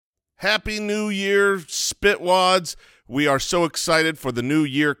Happy New Year, Spitwads. We are so excited for the new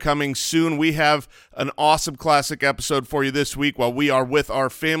year coming soon. We have an awesome classic episode for you this week while we are with our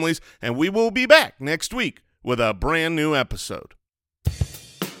families, and we will be back next week with a brand new episode.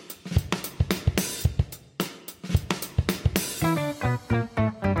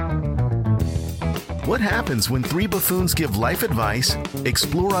 What happens when three buffoons give life advice,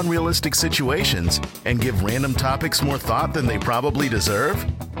 explore unrealistic situations, and give random topics more thought than they probably deserve?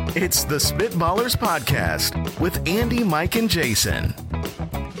 It's the Spitballers Podcast with Andy, Mike, and Jason.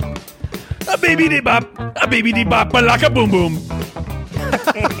 A baby de bop, like a boom boom.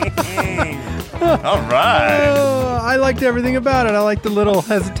 All right. I liked everything about it. I liked the little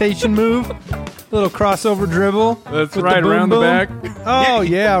hesitation move, little crossover dribble. That's with right, the boom around boom. the back. Oh,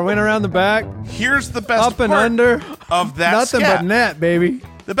 yeah, I went around the back. Here's the best Up and part under. of that Nothing scat. but net, baby.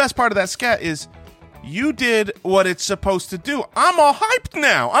 The best part of that scat is you did what it's supposed to do. I'm all hyped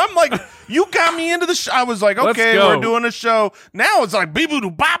now. I'm like, you got me into the show. I was like, Let's okay, go. we're doing a show. Now it's like,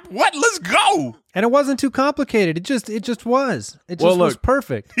 beep-boo-doo-bop. What? Let's go. And it wasn't too complicated. It just was. It just Well, was look.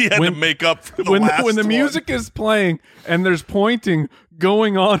 perfect. He had to When- make up for the When last the one. music is playing and there's pointing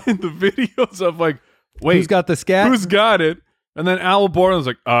going on in the videos of like, wait, Who's got the scat? who's got it? And then Al Borland's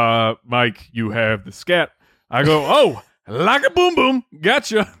like, Mike, you have the scat. I go, oh, like a boom boom.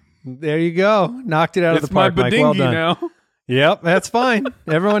 Gotcha. There you go. Knocked it out It's of the park, my Mike. Well badingy done. now. Yep, that's fine.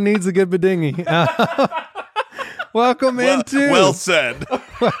 Everyone needs a good badingy. Welcome into Well said.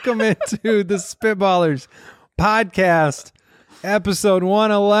 welcome into the Spitballers Podcast, episode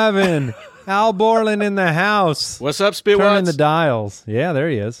 111. Al Borland in the house. What's up, Turning the Spitwads? dials. Yeah, there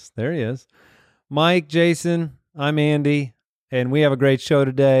he is. There he is. Mike, Jason, I'm Andy, and we have a great show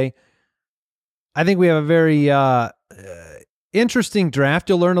today. I think we have a very interesting draft.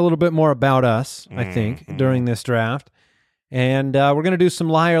 You'll learn a little bit more about us, I think, during this draft. And we're going to do some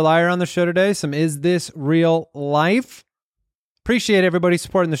Liar Liar on the show today, some Is This Real Life? Appreciate everybody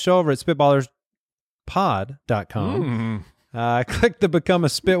supporting the show over at SpitballersPod.com. Click the Become a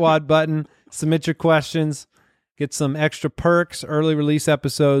Spitwad button, submit your questions, get some extra perks, early release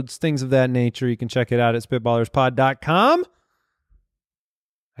episodes, things of that nature. You can check it out at SpitballersPod.com.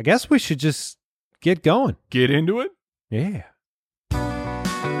 I guess we should just get going. Get into it. Yeah.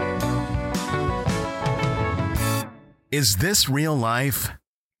 Is this real life?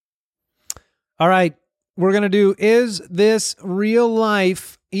 All right. We're going to do Is This Real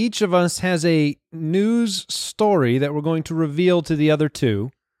Life? Each of us has a news story that we're going to reveal to the other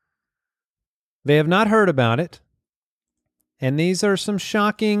two. They have not heard about it. And these are some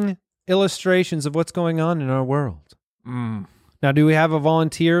shocking illustrations of what's going on in our world. Now, do we have a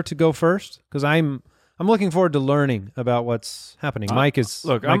volunteer to go first? Because I'm looking forward to learning about what's happening. Mike is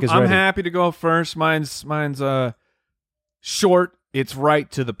Look, Mike I'm is ready. happy to go first. Mine's short. It's right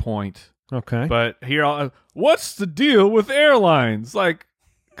to the point. Okay. But here, what's the deal with airlines? Like,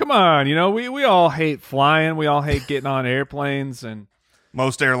 come on, we all hate flying. We all hate getting on airplanes, and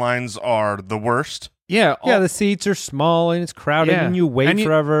Most airlines are the worst. yeah, the seats are small and it's crowded Yeah. and you wait And you-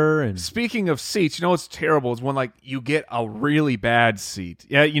 forever. And Speaking of seats, what's terrible is when like you get a really bad seat.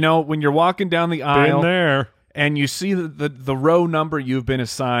 Yeah, when you're walking down the aisle there. and you see the row number you've been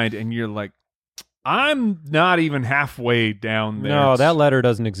assigned, and you're like, I'm not even halfway down there. No, that letter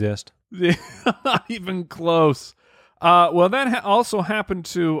doesn't exist. Not even close. Well, that also happened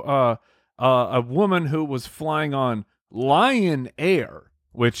to a woman who was flying on Lion Air,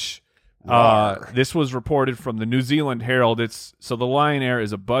 which this was reported from the New Zealand Herald. So the Lion Air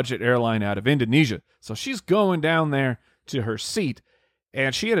is a budget airline out of Indonesia. So she's going down there to her seat,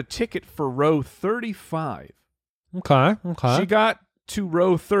 and she had a ticket for row 35. Okay. She got to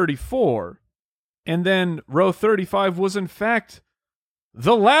row 34, and then row 35 was in fact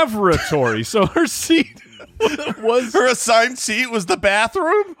the lavatory. So her seat was Her assigned seat was the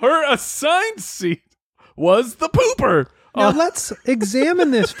bathroom? her assigned seat was the pooper. Now let's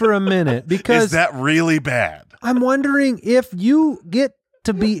examine this for a minute, because Is that really bad? I'm wondering if you get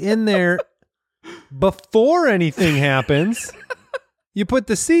to be in there before anything happens. You put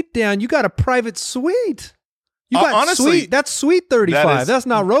the seat down, you got a private suite. You got honestly, suite. That's suite 35. that is- That's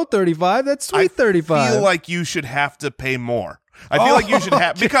not row 35. That's suite 35. I feel like you should have to pay more. I feel like you should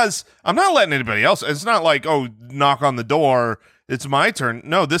have, because I'm not letting anybody else. It's not like, oh, knock on the door, it's my turn.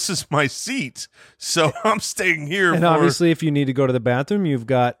 No, this is my seat. So I'm staying here and for... obviously, if you need to go to the bathroom, you've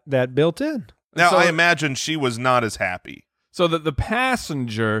got that built in. Now, So- I imagine she was not as happy. So the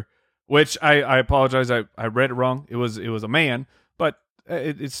passenger, which I apologize, I read it wrong. It was a man, but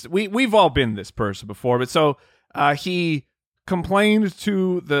we've all been this person before. But so he complained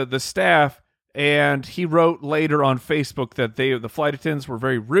to the staff And he wrote later on Facebook that the flight attendants were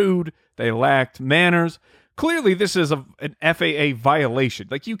very rude. They lacked manners. Clearly, this is an FAA violation.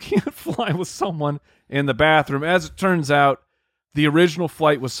 Like, you can't fly with someone in the bathroom. As it turns out, the original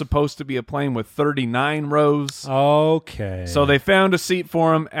flight was supposed to be a plane with 39 rows. Okay. So they found a seat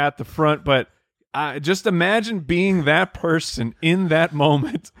for him at the front. But just imagine being that person in that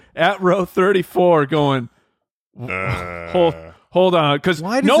moment at row 34 going, hold on. Because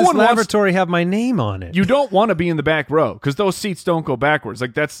why does this laboratory have my name on it? You don't want to be in the back row because those seats don't go backwards.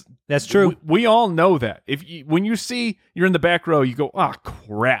 Like, that's true. We all know that. When you see you're in the back row, you go, "Ah,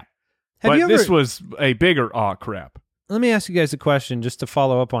 crap." This was a bigger "ah, crap." Let me ask you guys a question just to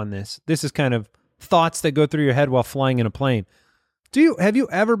follow up on this. This is kind of thoughts that go through your head while flying in a plane. Have you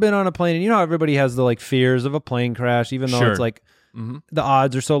ever been on a plane, and you know how everybody has the fears of a plane crash, even though it's the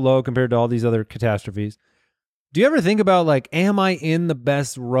odds are so low compared to all these other catastrophes. Do you ever think about am I in the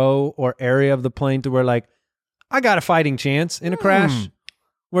best row or area of the plane to where I got a fighting chance in a crash?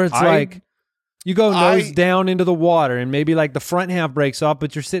 Where it's you go nose down into the water and maybe the front half breaks off,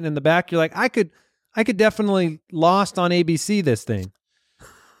 but you're sitting in the back. You're like, I could definitely lost on ABC this thing.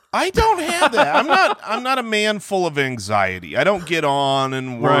 I don't have that. I'm not a man full of anxiety. I don't get on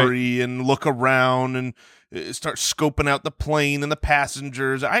and worry and look around and start scoping out the plane and the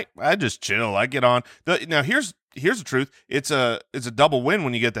passengers. I just chill. I get on. Now here's the truth. It's a double win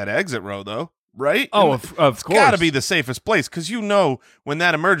when you get that exit row though, right? Oh, of course. It's got to be the safest place because when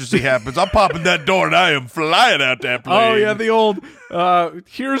that emergency happens, I'm popping that door and I am flying out that plane. Oh yeah, the old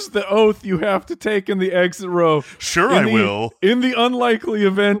here's the oath you have to take in the exit row. Sure, I will. In the unlikely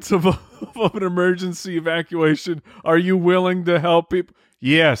event of an emergency evacuation, are you willing to help people?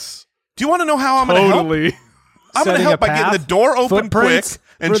 Yes. Do you want to know how I'm going to help? I'm going to help by getting the door open quick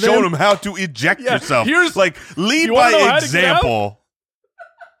and showing them how to eject yourself. Lead by example.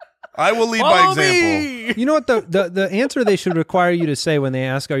 I will lead by example. You know what? The answer they should require you to say when they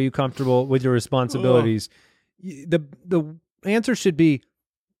ask, "Are you comfortable with your responsibilities?" The answer should be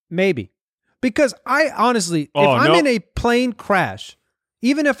maybe, because I honestly, if I'm in a plane crash,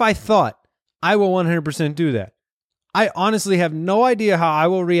 even if I thought I will 100% do that, I honestly have no idea how I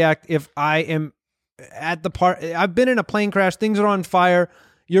will react if I am at the part. I've been in a plane crash. Things are on fire.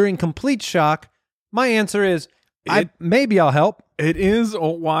 You're in complete shock. My answer is, maybe I'll help. It is a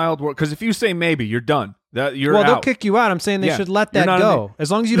wild world because if you say maybe, you're done. You're out. They'll kick you out. I'm saying they should let that go. As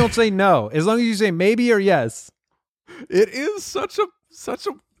long as you don't say no. As long as you say maybe or yes. It is such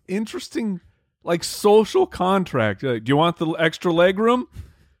a interesting social contract. Do you want the extra leg room?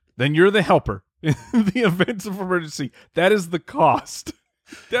 Then you're the helper in the event of emergency. That is the cost.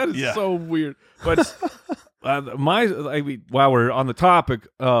 That is so weird. But while we're on the topic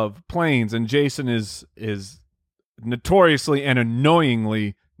of planes, and Jason is notoriously and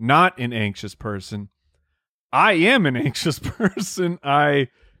annoyingly not an anxious person. I am an anxious person. I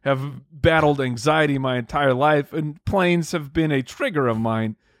have battled anxiety my entire life, and planes have been a trigger of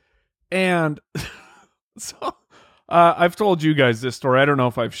mine. And so I've told you guys this story. I don't know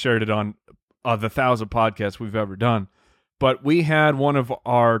if I've shared it on the 1,000 podcasts we've ever done, but we had one of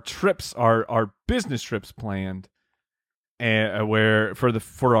our trips, our business trips planned, where for the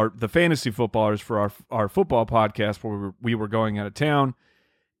fantasy footballers for our football podcast where we were going out of town,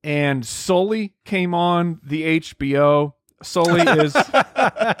 and Sully came on the HBO. Sully is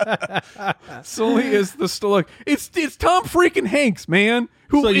the story. It's Tom freaking Hanks, man.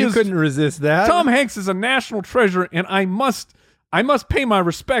 So you couldn't resist that. Tom Hanks is a national treasure, and I must pay my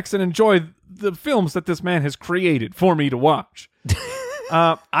respects and enjoy the films that this man has created for me to watch.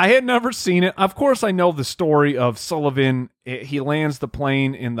 I had never seen it. Of course, I know the story of Sullivan. He lands the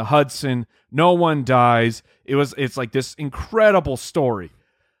plane in the Hudson. No one dies. It's like this incredible story.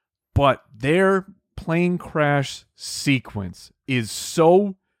 But their plane crash sequence is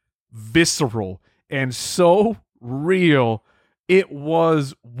so visceral and so real. It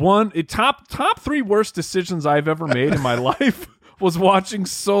was top 3 worst decisions I've ever made in my life was watching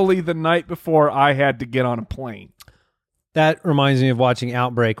Sully the night before I had to get on a plane. That reminds me of watching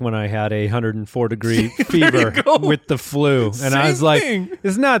Outbreak when I had a 104-degree fever with the flu. And Same I was like, thing.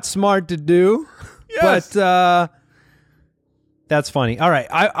 it's not smart to do, Yes. but that's funny. All right,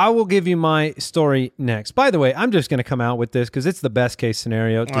 I will give you my story next. By the way, I'm just going to come out with this because it's the best case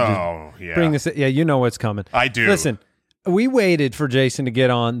scenario. Bring this. Yeah, you know what's coming. I do. Listen, we waited for Jason to get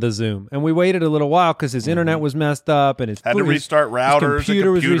on the Zoom, and we waited a little while because his internet was messed up and his had to restart routers, his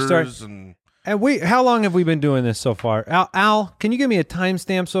computer was restarted. And how long have we been doing this so far? Al, can you give me a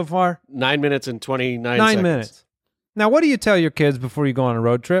timestamp so far? 9 minutes and 29 seconds. 9 minutes. Now, what do you tell your kids before you go on a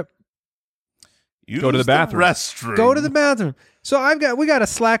road trip? Go to the bathroom. Go to the bathroom. So we got a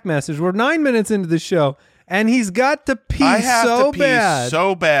Slack message. We're 9 minutes into the show, and he's got to pee I have so to pee bad.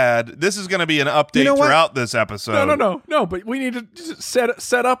 so bad. This is going to be an update You know what? throughout this episode. No. But we need to just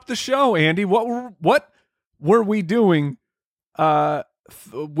set up the show, Andy. What were we doing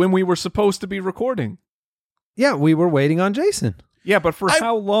when we were supposed to be recording? Yeah, we were waiting on Jason. Yeah, but for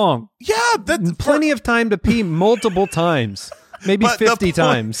how long? Yeah, that's Plenty of time to pee multiple times. Maybe But 50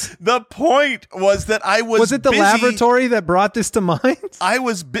 times. The point was that I was. Was it the busy. laboratory that brought this to mind? I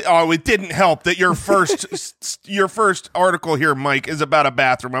was. It didn't help that your first article here, Mike, is about a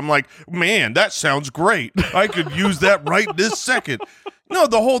bathroom. I'm like, man, that sounds great. I could use that right this second. No,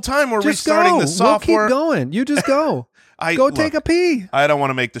 the whole time we're Just restarting go. the software. We'll keep going. You just go. Take a pee. I don't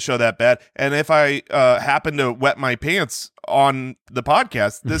want to make the show that bad. And if I happen to wet my pants on the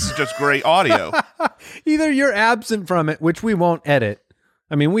podcast, this is just great audio. Either you're absent from it, which we won't edit.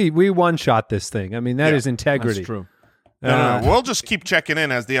 I mean, we one-shot this thing. I mean, that is integrity. That's true. No, we'll just keep checking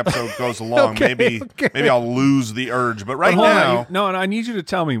in as the episode goes along. Okay. Maybe I'll lose the urge. But right Hold now, on. I need you to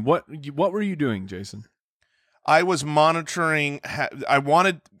tell me what were you doing, Jason? I was monitoring.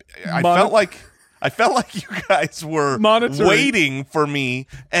 I felt like you guys were Monitoring. waiting for me,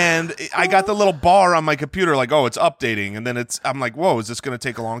 and I got the little bar on my computer like, oh, it's updating, and then I'm like, whoa, is this going to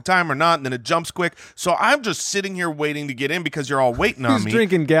take a long time or not? And then it jumps quick, so I'm just sitting here waiting to get in because you're all waiting on Who's me.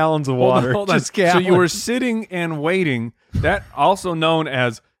 drinking gallons of water? Hold on. Just So you were gallons. sitting and waiting. That also known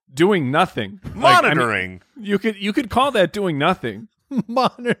as doing nothing. Monitoring. You could call that doing nothing.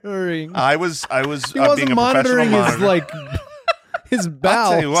 monitoring. I was He being wasn't a professional monitoring his monitor. his bowels.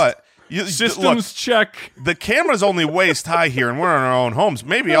 I'll tell you what. Systems Look, check. the camera's only waist high here, and we're in our own homes.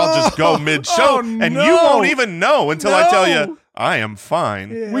 Maybe I'll just go mid-show, oh, and no. you won't even know until I tell No. you I am fine.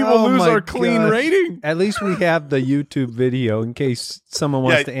 We will lose my our clean gosh. rating. At least we have the YouTube video in case someone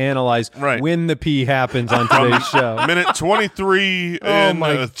wants Yeah, to analyze right. when the pee happens on today's show. Minute 23 Oh and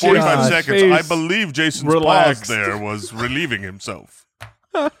my 45 God. seconds. Face I believe Jason's relaxed. pause there was relieving himself.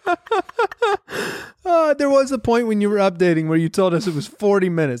 There was a point when you were updating where you told us it was 40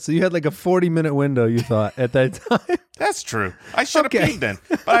 minutes. So you had like a 40-minute window, you thought, at that time. That's true. I should have Okay. peed then,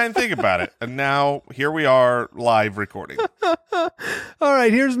 but I didn't think about it. And now here we are live recording. All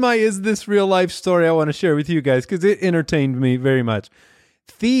right, here's my Is This Real Life story I want to share with you guys because it entertained me very much.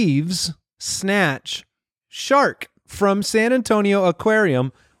 Thieves snatch shark from San Antonio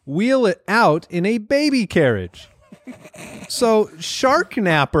Aquarium, wheel it out in a baby carriage. So shark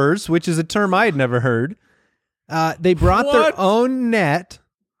nappers, which is a term I had never heard, they brought What? their own net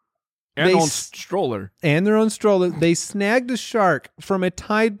And They on s- stroller. and their own stroller. They snagged a shark from a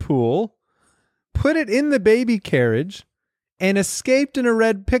tide pool, put it in the baby carriage, and escaped in a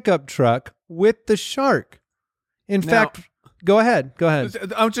red pickup truck with the shark. In Now- fact, go ahead.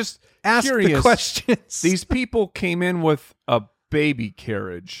 I'm just Ask curious. the questions. These people came in with a baby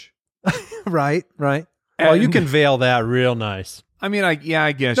carriage. right. Oh, you And- can veil that real nice. I mean, I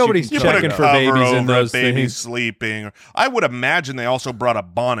guess Nobody's you You can put a checking check for it out. cover babies in over those a baby things. sleeping. I would imagine they also brought a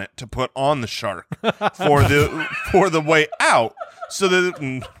bonnet to put on the shark for the way out, so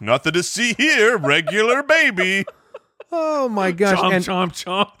that nothing to see here, regular baby. Oh my gosh! Chomp, And chomp,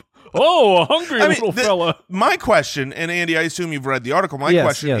 chomp. Oh, a hungry little fella. My question, and Andy, I assume you've read the article. My Yes,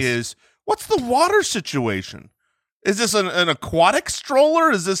 question yes. is, what's the water situation? Is this an aquatic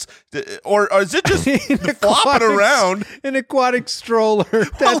stroller? Is this, or is it just flopping around? An aquatic stroller.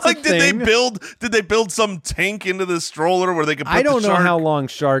 That's Well, like, a did thing. they build some tank into the stroller where they could put I don't the know shark? how long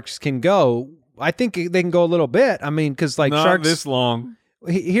sharks can go. I think they can go a little bit. I mean, because like Not sharks. this long.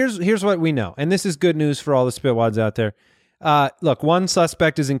 Here's what we know, and this is good news for all the spitwads out there. Look, one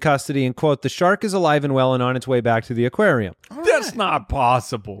suspect is in custody, and quote, the shark is alive and well and on its way back to the aquarium. That's not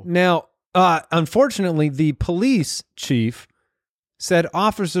possible. Now, unfortunately, the police chief said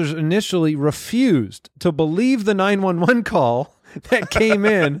officers initially refused to believe the 911 call that came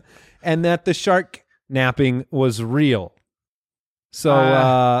in and that the shark napping was real.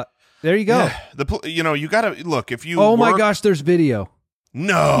 So there you go. Yeah, you gotta look if you. Oh my work- gosh, there's video.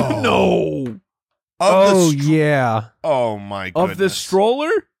 No, No. Oh yeah. Oh my goodness. Of the stroller?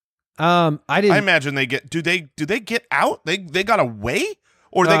 I I didn't. imagine they get. Do they get out? They got away,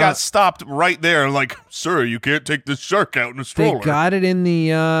 or they Uh, got stopped right there. Like, sir, you can't take this shark out in a They stroller. got it in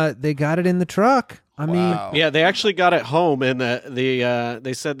the. They got it in the truck. I mean, Wow. Yeah, they actually got it home, and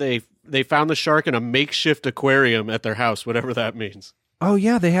they said they found the shark in a makeshift aquarium at their house, whatever that means. oh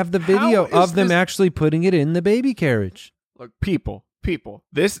yeah, they have the video How is of them this- actually putting it in the baby carriage. Look, people.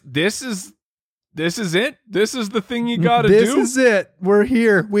 This is it. This is the thing you got to do. This is it. We're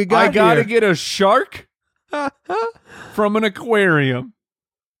here. We got. I got to here. get a shark from an aquarium.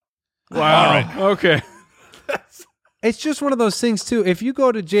 Wow. All right. Okay. It's just one of those things too. If you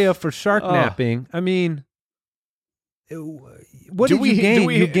go to jail for shark Oh. napping, I mean, what Do did we- you gain? do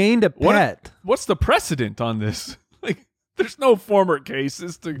we- You gained a pet. What's the precedent on this? Like, there's no former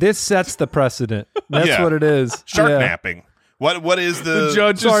cases to. This sets the precedent. That's Yeah. what it is. Shark Yeah. napping. What is the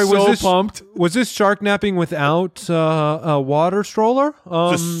judge Sorry, is was so this- pumped. Was this shark napping without a water stroller?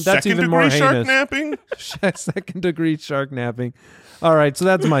 the That's even more second-degree shark heinous. napping? Second degree shark napping. All right, so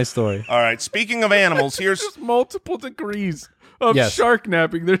that's my story. All right. Speaking of animals, here's There's multiple degrees of Yes. shark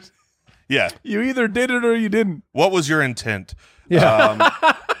napping. There's yeah. you either did it or you didn't. What was your intent? Yeah,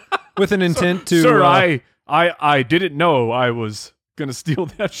 with an intent to. Sir, I didn't know I was gonna steal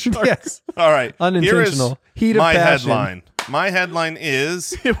that shark. Yes, All right. unintentional. Here Heat is of my passion. headline. My headline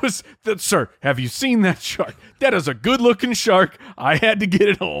is It was that, sir. Have you seen that shark? That is a good-looking shark. I had to get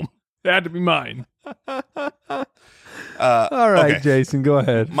it home. It had to be mine. All right, okay. Jason, go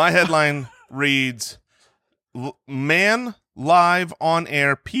ahead. My headline reads Man live on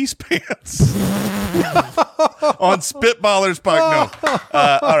air peace pants on Spitballers Park. No.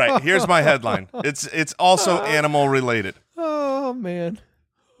 All right, here's my headline. It's also animal related. Oh man.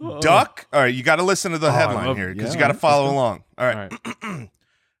 Duck. All right, you got to listen to the I headline love- here because yeah, you got to let's follow go. along. All All right. right.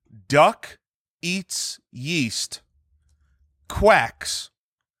 Duck eats yeast, quacks,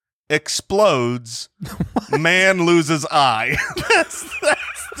 explodes, man loses eye. that's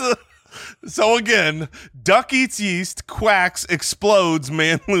the. So again, duck eats yeast, quacks, explodes,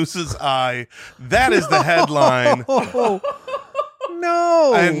 man loses eye. That is the headline. Oh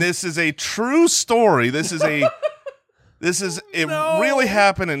no. And this is a true story. It really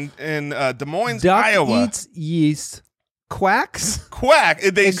happened in Des Moines, Duck Iowa. eats yeast, quacks, Quack.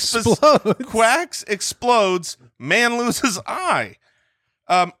 They explodes. quacks, explodes, man loses eye.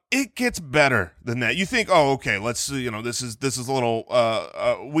 It gets better than that. You think, oh, okay, let's this is a little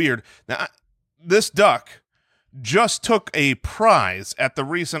weird. Now, this duck just took a prize at the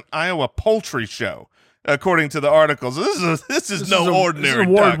recent Iowa Poultry Show, according to the articles. This is no ordinary duck.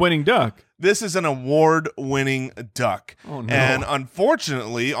 award-winning duck. This is an award-winning duck. Oh, no. And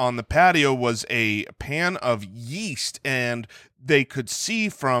unfortunately, on the patio was a pan of yeast, and they could see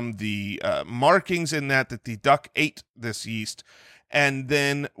from the markings in that the duck ate this yeast. And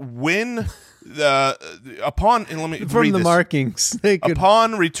then when upon and let me From read the this. markings, they could.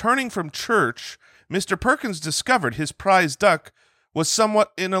 Upon returning from church, Mr. Perkins discovered his prize duck was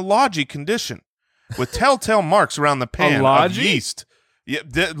somewhat in a lodgy condition, with telltale marks around the pan of lodgy? yeast. Yeah,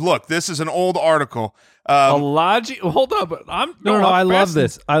 look, this is an old article. A logi. Hold up, I'm No, I'm I love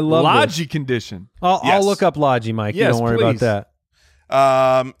fascinated. this. I love this. Logi condition. I'll Yes. look up Logi, Mike. Yes, you don't worry please. about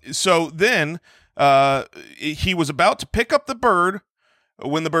that. So then he was about to pick up the bird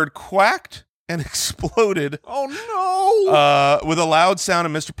when the bird quacked and exploded Oh no! with a loud sound,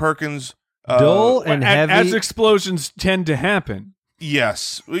 and Mr. Perkins. Dull and heavy. As explosions tend to happen.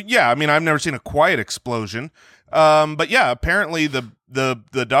 Yes. Yeah, I mean, I've never seen a quiet explosion. But yeah, apparently the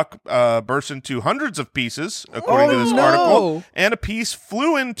duck burst into hundreds of pieces, according to this no. article, and a piece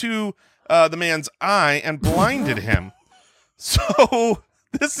flew into the man's eye and blinded him. So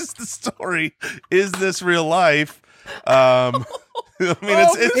this is the story. Is this real life? I mean,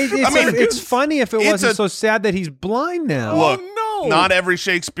 it's funny if it it's wasn't a- so sad that he's blind now. Look, Oh, no. not every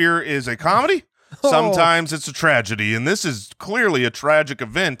Shakespeare is a comedy. Sometimes it's a tragedy, and this is clearly a tragic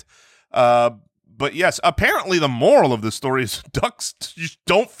event. But yes, apparently the moral of the story is ducks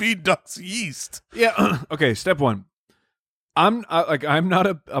don't feed ducks yeast. Yeah. Okay. Step one. I'm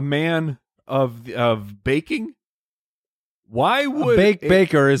not a man of baking. Why would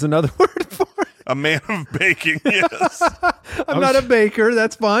Baker is another word for it. A man of baking, yes. I'm not a baker.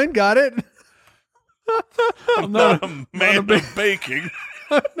 That's fine. Got it. I'm not a man of baking.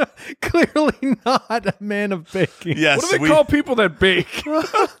 Clearly not a man of baking. Yes, What do they call people that bake?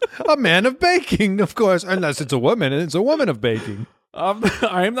 A man of baking, of course, unless it's a woman, and it's a woman of baking.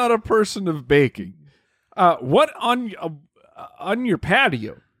 I am not a person of baking. What on your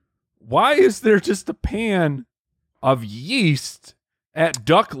patio? Why is there just a pan of yeast at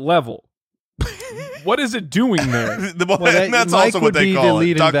duck level? What is it doing there? And that's Mike also would what they be call the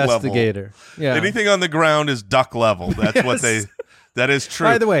lead it, duck investigator. level. Yeah. Anything on the ground is duck level. That's what Yes. that is true.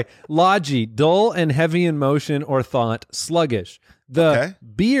 By the way, logy, dull and heavy in motion or thought, sluggish. The Okay.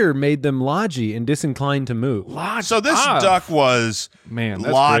 beer made them logy and disinclined to move. So this duck was Man,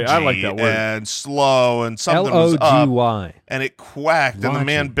 that's lodgy great. I like that word. and slow, and something was up, L-O-G-Y. and it quacked, and the Lodgy.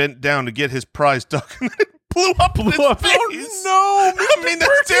 man bent down to get his prize duck, and it blew up in his up. face. Oh, no, I mean,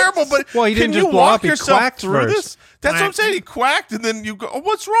 that's terrible, but Well, he can didn't you just blow walk up, he yourself quacked through first. this? That's what I'm saying. He quacked, and then you go, oh,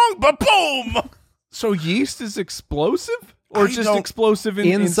 what's wrong? But boom! So yeast is explosive, or I just don't- explosive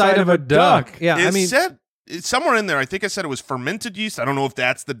inside Inside of a duck. Yeah, It I mean, said somewhere in there, I think I said it was fermented yeast. I don't know if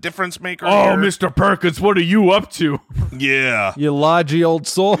that's the difference maker. Oh, here. Mr. Perkins, what are you up to? Yeah. You lodgy old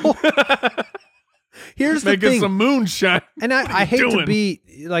soul. Here's the Making thing. some moonshine. And I hate to doing? be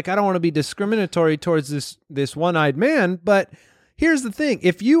like, I don't want to be discriminatory towards this one-eyed man, but here's the thing.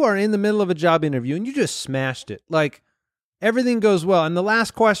 If you are in the middle of a job interview and you just smashed it, like everything goes well, and the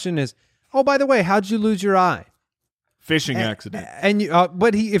last question is, oh, by the way, how'd you lose your eye? Fishing accident. And you,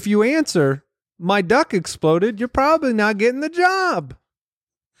 if you answer, my duck exploded, you're probably not getting the job.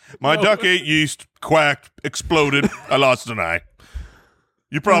 My duck ate yeast, quacked, exploded. I lost an eye.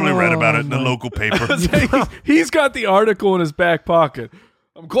 You probably read about it in the local paper. He's got the article in his back pocket.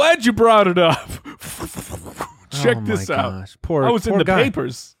 I'm glad you brought it up. Check Oh this my out. gosh. Poor, I was in poor the guy.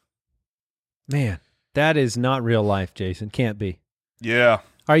 papers. Man, that is not real life, Jason. Can't be. Yeah.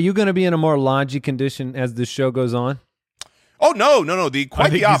 Are you going to be in a more lodgy condition as this show goes on? Oh, no. Quite think the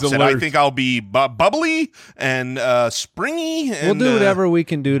he's opposite. I alert. think I'll be bubbly and springy and We'll do whatever we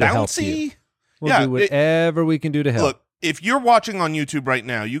can do to help bouncy. you. We'll Yeah, do whatever we can do to help. Look, if you're watching on YouTube right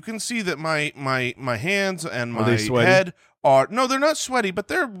now, you can see that my hands and Are they my sweaty? head are no, they're not sweaty, but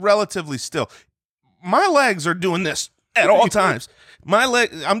they're relatively still. My legs are doing this at all times. My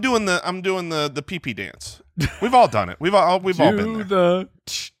leg, I'm doing the pee-pee dance. We've all done it. We've all been Do there. the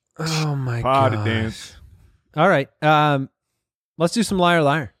Oh my potty gosh. dance. All right. Let's do some liar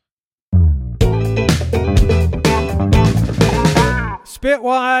liar.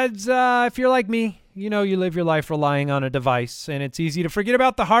 Spitwads, if you're like me, you know you live your life relying on a device, and it's easy to forget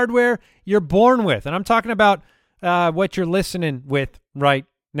about the hardware you're born with. And I'm talking about what you're listening with right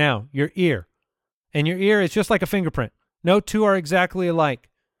now, your ear. And your ear is just like a fingerprint. No two are exactly alike.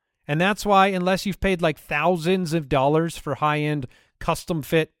 And that's why, unless you've paid like thousands of dollars for high-end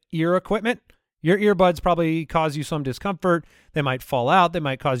custom-fit ear equipment, your earbuds probably cause you some discomfort. They might fall out. They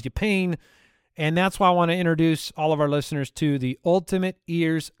might cause you pain. And that's why I want to introduce all of our listeners to the Ultimate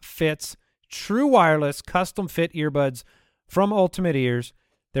Ears Fits true wireless custom-fit earbuds from Ultimate Ears.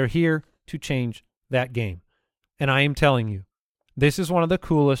 They're here to change that game. And I am telling you, this is one of the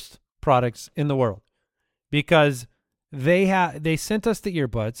coolest products in the world because they sent us the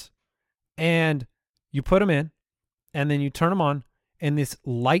earbuds and you put them in and then you turn them on and this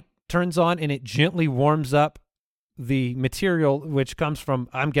light turns on and it gently warms up the material, which comes from,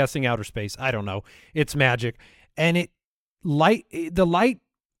 I'm guessing, outer space. I don't know. It's magic. And the light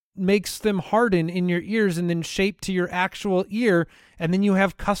makes them harden in your ears and then shape to your actual ear. And then you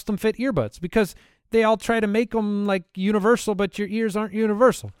have custom fit earbuds because they all try to make them like universal, but your ears aren't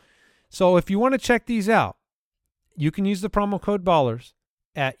universal. So if you want to check these out, you can use the promo code BALLERS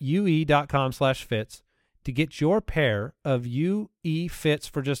at ue.com/fits to get your pair of UE Fits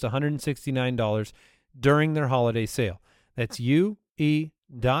for just $169 during their holiday sale. That's ue.com/fits,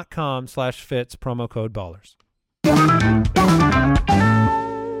 promo code BALLERS.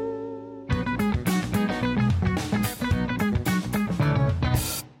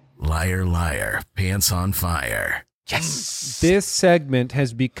 Liar, liar, pants on fire. Yes. This segment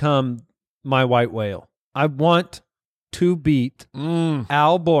has become my white whale. I want to beat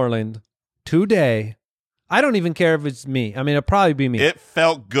Al Borland today. I don't even care if it's me. I mean, it'll probably be me. It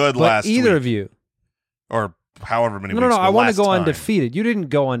felt good but last either week. of you. Or however many No, weeks ago, I want to last go time. undefeated. You didn't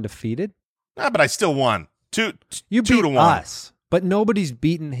go undefeated. But I still won. You two beat to one. us, but nobody's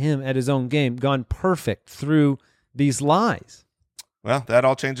beaten him at his own game, gone perfect through these lies. Well, that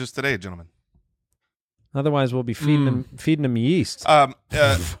all changes today, gentlemen. Otherwise, we'll be feeding him yeast.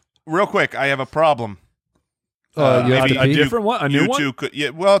 Real quick, I have a problem. You have maybe to a pee? different one? A new You one? two could, yeah,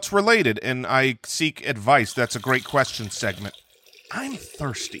 well, it's related, and I seek advice. That's a great question segment. I'm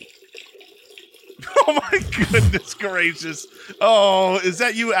thirsty. Oh, my goodness gracious. Oh, is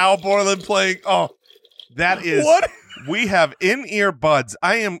that you, Al Borland, playing? Oh, that is. What? We have in-ear buds.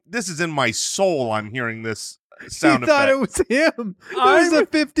 This is in my soul. I'm hearing this sound He thought effect. it was him. It was a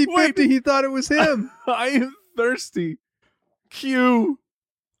 50-50. He thought it was him. I am thirsty. Cue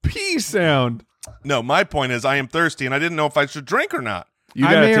P sound. No, my point is I am thirsty, and I didn't know if I should drink or not. You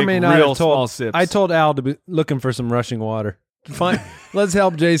I gotta may or take may not real have small told. sips. I told Al to be looking for some rushing water. Fine. Let's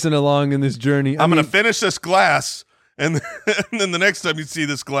help Jason along in this journey. I'm going to finish this glass, and then the next time you see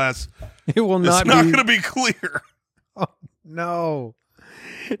this glass, It will it's not not be. going to be clear. No.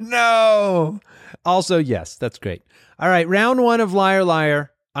 Also, yes, that's great. All right, round one of Liar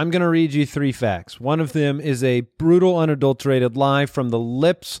Liar. I'm going to read you 3 facts. One of them is a brutal, unadulterated lie from the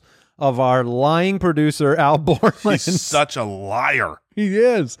lips of our lying producer, Al Borland. He's such a liar. He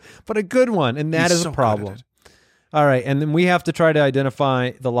is, but a good one, and that He's is so a good problem. at it. All right, and then we have to try to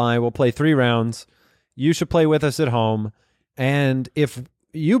identify the lie. We'll play 3 rounds. You should play with us at home, and if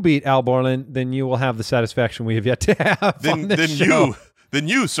you beat Al Borland, then you will have the satisfaction we have yet to have. on this show. Then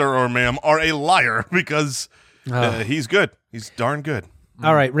you, sir or ma'am, are a liar because he's good. He's darn good.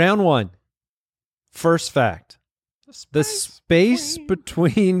 All right, round 1. First fact. The space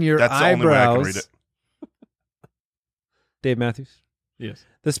between your That's the only way I can read eyebrows. it. Dave Matthews. Yes.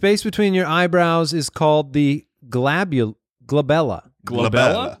 The space between your eyebrows is called the glabella.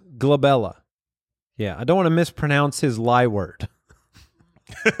 Glabella? Glabella. Yeah, I don't want to mispronounce his lie word.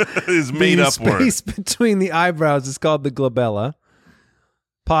 His made-up The word. space between the eyebrows is called the glabella.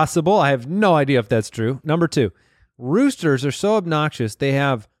 Possible. I have no idea if that's true. Number 2, roosters are so obnoxious they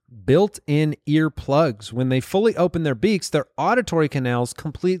have built-in ear plugs. When they fully open their beaks, their auditory canals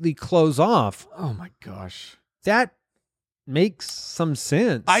completely close off. Oh my gosh. That makes some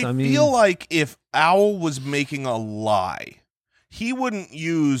sense. I mean, feel like if Owl was making a lie, he wouldn't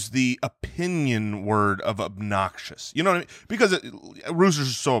use the opinion word of obnoxious. You know what I mean? Because roosters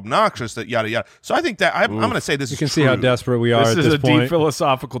are so obnoxious that yada yada. So I think that I'm going to say this you is can true. see how desperate we are This at is this a point. deep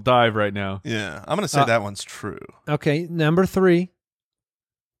philosophical dive right now. Yeah, I'm going to say that one's true. Okay, number 3.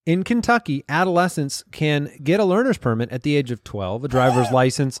 In Kentucky, adolescents can get a learner's permit at the age of 12, a driver's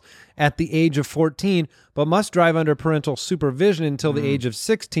license at the age of 14, but must drive under parental supervision until the age of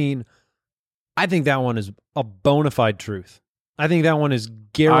 16. I think that one is a bona fide truth. I think that one is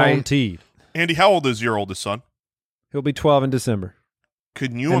guaranteed. Andy, how old is your oldest son? He'll be 12 in December,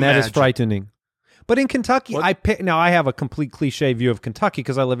 Can you and imagine? that is frightening. But in Kentucky, What? I have a complete cliche view of Kentucky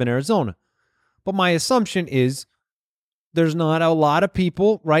because I live in Arizona. But my assumption is there's not a lot of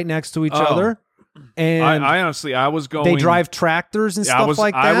people right next to each Oh. other. And I honestly, I was going. they drive tractors and stuff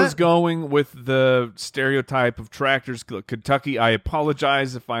like that. I was going with the stereotype of tractors. Kentucky, I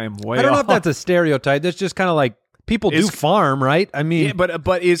apologize if I am way I don't know off. if that's a stereotype. That's just kind of like people do Is- farm, right? I mean, Yeah,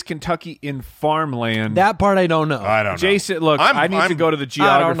 but is Kentucky in farmland? that part I don't know. I don't know. Jason, look, I need to go to the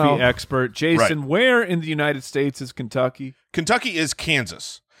I don't know. geography expert. Jason, where in the United States is Kentucky? Kentucky is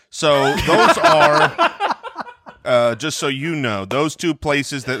Kansas. So those are, just so you know, those two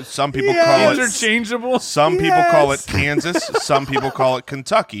places that some people call it. Interchangeable. Some people call it Kansas. Some people call it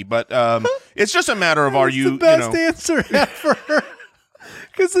Kentucky. But it's just a matter of It's the best answer ever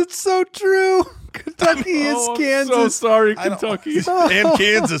because it's so true. Kentucky is Oh, I'm Kansas. so sorry, I don't- Kentucky. and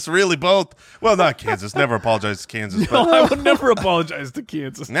Kansas, really both. Well, not Kansas. Never apologize to Kansas. But No, I would never apologize to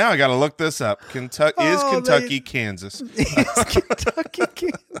Kansas. now I got to look this up. Kentucky is Oh, Kentucky, Kansas. It's Kentucky,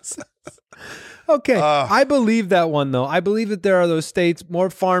 Kansas. Okay, I believe that one though. I believe that there are those states more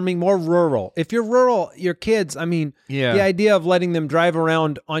farming, more rural. If you're rural, your kids, I mean, Yeah. the idea of letting them drive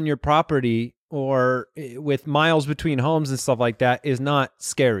around on your property or with miles between homes and stuff like that is not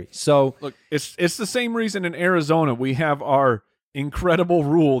scary. So, Look, it's the same reason in Arizona we have our incredible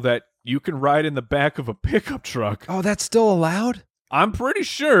rule that you can ride in the back of a pickup truck. oh, that's still allowed? I'm pretty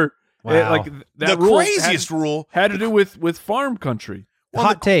sure. Wow. That The rule craziest rule. had to do with farm country.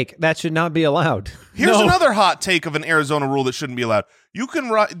 Hot take, that should not be allowed. Here's No. another hot take of an Arizona rule that shouldn't be allowed. You can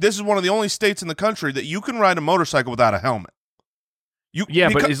ride. This is one of the only states in the country that you can ride a motorcycle without a helmet. Yeah,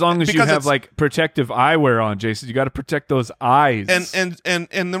 but as long as you because have it's- like protective eyewear on, Jason, you got to protect those eyes. and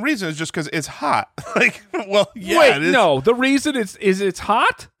the reason is just because it's hot. Like, well, yeah, Wait, it is. no, the reason it's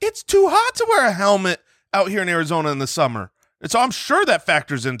hot. It's too hot to wear a helmet out here in Arizona in the summer. So I'm sure that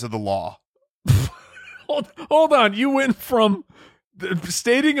factors into the law. Hold on, you went from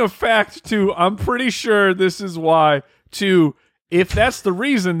stating a fact to I'm pretty sure this is why to if that's the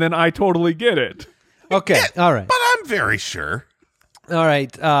reason, then I totally get it. Okay, all right. But I'm very sure. All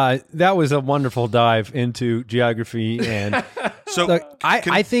right, that was a wonderful dive into geography and So look, I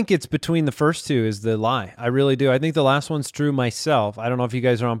can- think it's between the first two is the lie. I really do. I think the last one's true myself. I don't know if you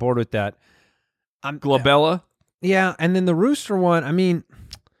guys are on board with that. Glabella. Yeah, and then the rooster one, I mean,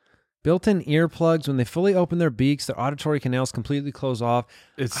 built-in earplugs, when they fully open their beaks, their auditory canals completely close off.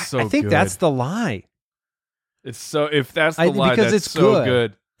 It's so I think good. that's the lie. It's so if that's the lie, because that's it's so good.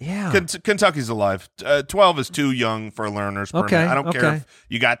 good. Yeah. Kentucky's alive. 12 is too young for a learner's permit. Okay, I don't care okay. if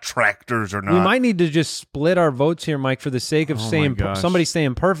you got tractors or not. We might need to just split our votes here, Mike, for the sake of Oh my saying gosh. somebody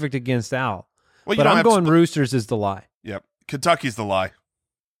saying perfect against Al. Well, you But don't I'm have to going split- roosters is the lie. Yep. Kentucky's the lie.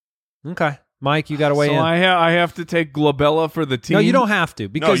 Okay. Mike, you got to weigh So in. I have to take Glabella for the team. No, you don't have to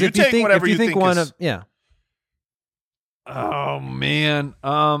because you if you take think whatever if you you think think one is- of yeah, Oh man.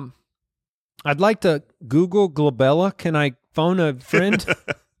 I'd like to Google Glabella. Can I phone a friend?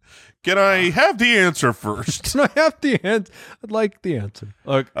 Can I have the answer first? Can I have the answer? I'd like the answer.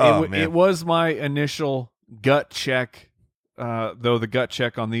 Look, Oh, man. it was my initial gut check, though the gut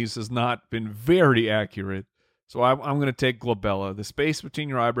check on these has not been very accurate. So I'm going to take Glabella. The space between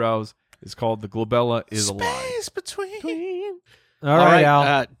your eyebrows is called the Glabella is a lie. Space between. All right,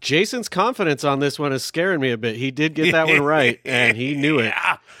 Al. Jason's confidence on this one is scaring me a bit. He did get that one right, and he knew it.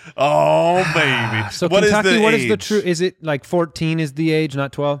 Oh, baby. So what Kentucky, is the what age? is the true? Is it like 14 is the age,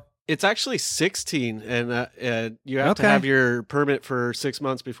 not 12? It's actually 16, and you have to Okay. have your permit for 6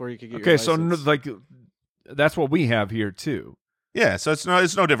 months before you can get your Okay, so license. that's what we have here too. Yeah, so it's no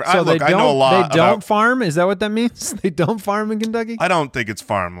different. So I know a lot They don't about. farm? Is that what that means? They don't farm in Kentucky? I don't think it's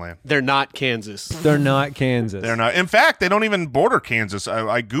farmland. They're not Kansas. They're not Kansas. They're not. In fact, they don't even border Kansas.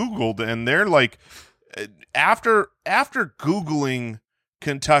 I Googled, and they're like, after Googling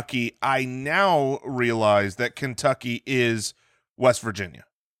Kentucky, I now realize that Kentucky is West Virginia.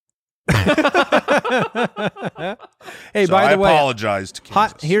 Hey, So by I the way, apologize to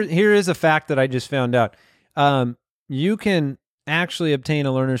Kansas. here is a fact that I just found out. You can actually obtain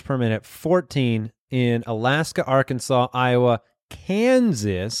a learner's permit at 14 in Alaska, Arkansas, Iowa,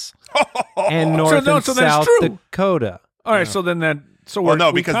 Kansas, and North and so that's South true. Dakota. All right, so then that so Well, we're, no,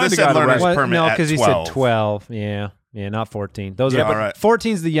 we because kinda this said got it learner's right. permit no, at he 12. said 12. Yeah, not 14. Those Yeah, are all right.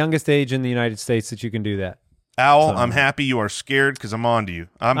 14 is the youngest age in the United States that you can do that. Owl, So- I'm happy you are scared because I'm on to you.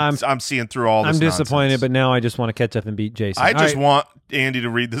 I'm seeing through all this I'm disappointed, nonsense. but now I just want to catch up and beat Jason. I All just right. want Andy to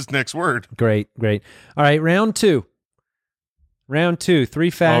read this next word. Great. All right, round two. 3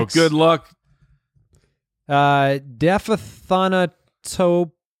 Oh, facts. good luck.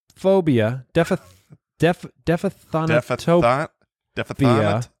 Defathanatophobia. Defathanatophobia.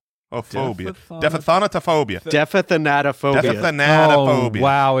 Defathanatophobia. Defathanatophobia. Defathanatophobia. Defathanatophobia. Oh,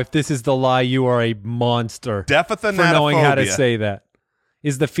 wow. If this is the lie, you are a monster for Defathanatophobia. knowing how to say that.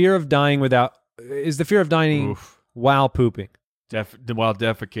 Is the fear of dying Oof. while pooping? While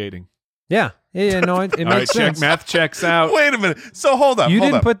defecating. Yeah. No, it All right, makes sense. math checks out. Wait a minute. So hold up. You hold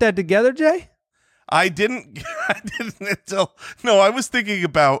didn't up. put that together, Jay? I didn't until no. I was thinking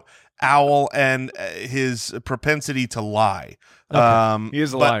about Owl and his propensity to lie. He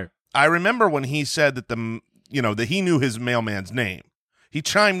is a but liar. I remember when he said that that he knew his mailman's name. He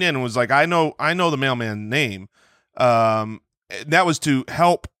chimed in and was like, "I know the mailman's name." That was to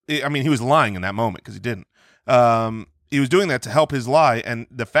help. I mean, he was lying in that moment because he didn't. He was doing that to help his lie, and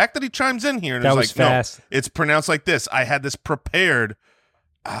the fact that he chimes in here and That is was like, fast. "No, it's pronounced like this." I had this prepared.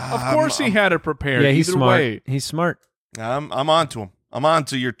 Of course he had it prepared. Yeah, he's Either smart. way. He's smart. I'm on to him. I'm on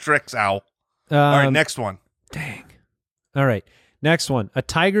to your tricks, Owl. All right, next one. All right. Next one. A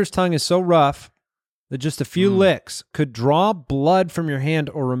tiger's tongue is so rough that just a few licks could draw blood from your hand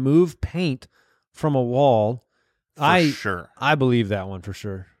or remove paint from a wall. For sure. I believe that one for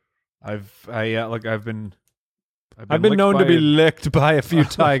sure. I've been known to be licked by a few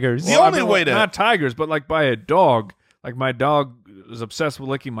tigers. The only way to- not tigers, but like by a dog. Like my dog is obsessed with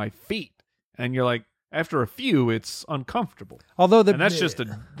licking my feet, and you're like, after a few, it's uncomfortable. Although And that's just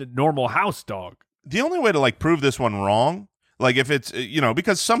the normal house dog. The only way to like prove this one wrong, like if it's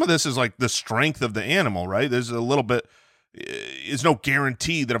because some of this is like the strength of the animal, right? There's a little bit. Is no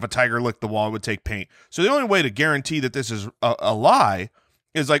guarantee that if a tiger licked the wall, it would take paint. So the only way to guarantee that this is a lie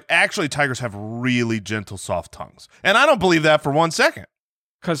is like actually tigers have really gentle, soft tongues, and I don't believe that for 1 second.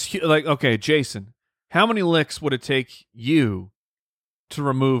 Because, okay, Jason, how many licks would it take you to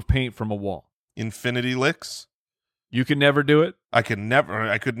remove paint from a wall? Infinity licks. You can never do it? I could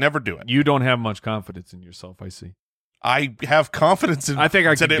never do it. You don't have much confidence in yourself, I see. I have confidence in. I think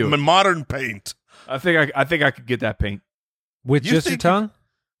I could do it. in modern paint. I think I could get that paint. with You just your think- tongue?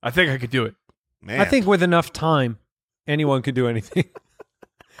 I think I could do it. Man, I think with enough time, anyone could do anything.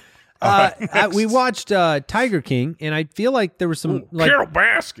 All right, We next. watched Tiger King, and I feel like there was some Carol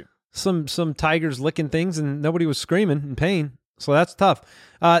Baskin. some tigers licking things, and nobody was screaming in pain. So that's tough.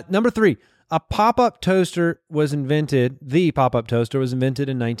 Number 3, a pop-up toaster was invented. The pop-up toaster was invented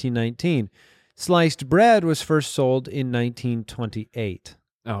in 1919. Sliced bread was first sold in 1928.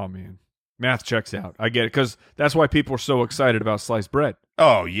 Oh, man. Math checks out. I get it, because that's why people are so excited about sliced bread.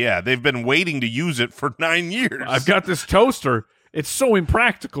 Oh yeah, they've been waiting to use it for 9 years. I've got this toaster. It's so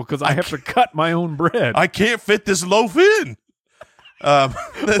impractical because I have to cut my own bread. I can't fit this loaf in.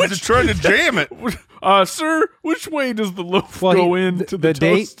 They're trying to jam it. Sir, which way does the loaf Well, go into the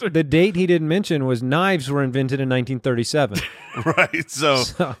toaster? The date he didn't mention was knives were invented in 1937. Right, so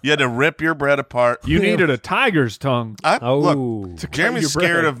you had to rip your bread apart. You needed a tiger's tongue. Look, cut Jeremy's your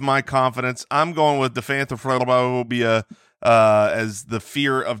scared bread. of my confidence. I'm going with defathanatophobia as the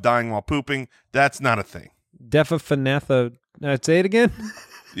fear of dying while pooping. That's not a thing. Defathanatho. Say it again.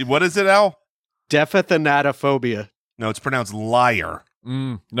 What is it, Al? Defathanatophobia. No, it's pronounced liar.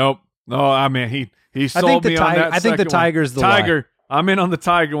 Nope. No, I mean, he think sold the me on tiger- that I think the second one. tiger's the lie. tiger. I'm in on the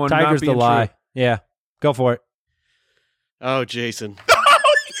tiger one. not Tiger's the being lie. true. Yeah, go for it. Oh, Jason.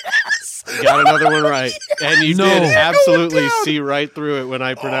 Oh yes, You got another one right. And you No. did absolutely Go down. see right through it when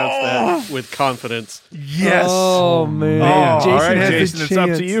I pronounced that with confidence. Yes. Oh, man. Oh, Jason all right, has Jason, a it's up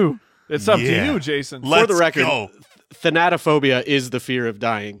chance. to you. It's up to Yeah. you, Jason. Let's For the record, go. thanatophobia is the fear of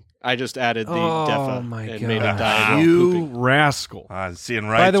dying. I just added the Oh, defa my and made it God. die while You pooping. rascal. I'm seeing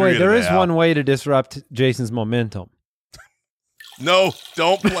right By the through way, you there today, is Al. one way to disrupt Jason's momentum. No,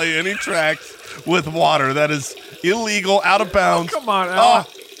 don't play any tracks with water. That is illegal, out of bounds. Come on, Al.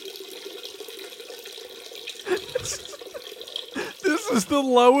 Oh, This is the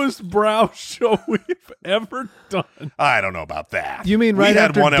lowest brow show we've ever done. I don't know about that. You mean We right had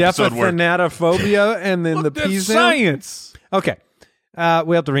after one episode where thanatophobia and then the Look, that's P sound? science. Okay.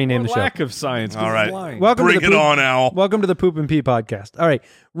 We have to rename Or the show. lack of science. 'cause All it's right. lying. Welcome Bring to it the on, Al. Welcome to the Poop and Pee podcast. All right.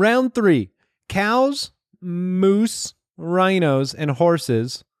 Round 3. Cows, moose, rhinos, and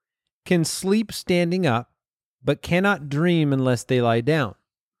horses can sleep standing up, but cannot dream unless they lie down.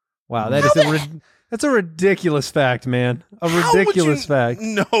 Wow, that is that's a ridiculous fact, man. A How would ridiculous you fact.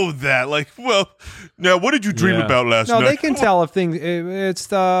 know that? Like, well, now what did you dream Yeah. about last No, night? they can tell if things. It's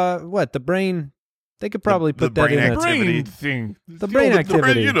the brain. They could probably The put that brain in. activity. brain thing. The brain the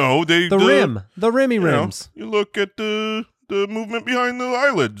activity. You know, The rim. The rimmy you know, rims. you look at the movement behind the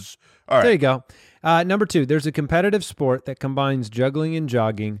eyelids. All right. There you go. Number 2, there's a competitive sport that combines juggling and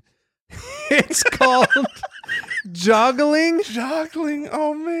jogging. It's called joggling. Joggling.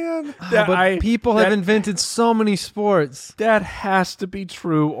 Oh man. That But people have that- invented so many sports. That has to be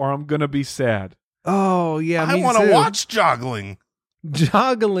true, or I'm gonna be sad. Oh, yeah, I me want to too. watch joggling.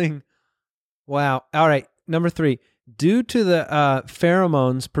 Joggling. Wow. All right. Number 3, due to the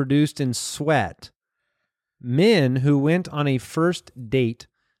pheromones produced in sweat, men who went on a first date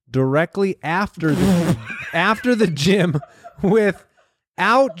directly after the gym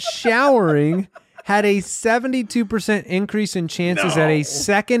without showering had a 72% increase in chances at a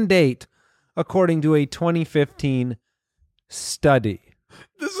second date, according to a 2015 study.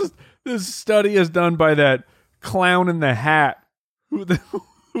 This study is done by that clown in the hat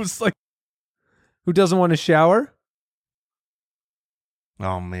who's like, Who doesn't want to shower?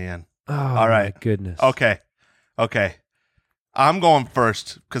 Oh man. Oh, All right. my goodness. Okay. I'm going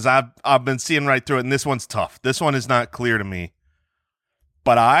first because I've been seeing right through it, and this one's tough. This one is not clear to me,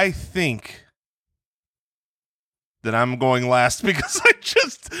 but I think that I'm going last because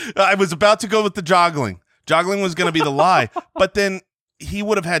I was about to go with the joggling. Joggling was going to be the lie, but then he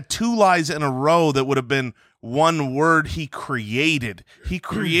would have had 2 lies in a row that would have been one word he created. He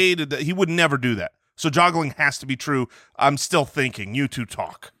created that. He would never do that. So joggling has to be true. I'm still thinking. You two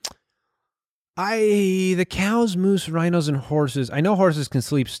talk. The cows, moose, rhinos, and horses. I know horses can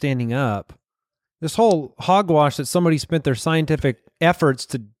sleep standing up. This whole hogwash that somebody spent their scientific efforts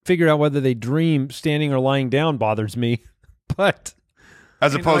to figure out whether they dream standing or lying down bothers me. But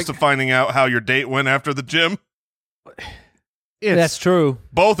As I mean, opposed like- to finding out how your date went after the gym. that's true.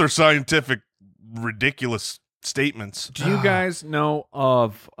 Both are scientific, ridiculous statements. Do you guys know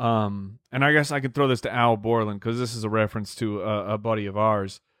of and I guess I could throw this to Al Borland because this is a reference to a buddy of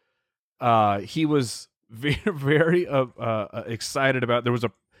ours. He was very, very excited about. There was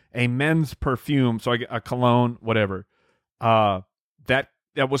a men's perfume, so a cologne, whatever.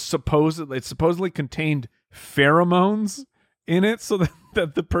 That was supposedly contained pheromones in it, so that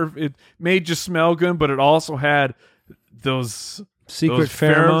it made you smell good, but it also had those Secret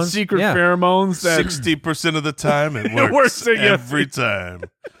pheromones. secret Yeah. pheromones. That 60% of the time, it It works, works again. every time.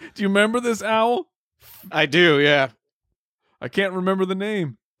 Do you remember this, Owl? I do, yeah. I can't remember the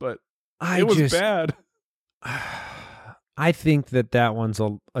name, but I it was just, bad. I think that one's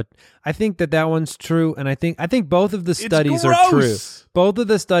I think that one's true, and I think both of the studies are true. gross. Both of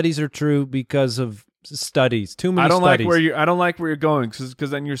the studies are true because of studies. Too many I don't studies. like where you're going because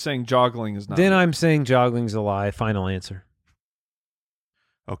then you're saying joggling is not. Then I'm saying joggling's a lie. Final answer.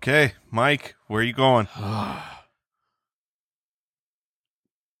 Okay, Mike, where are you going? Oh,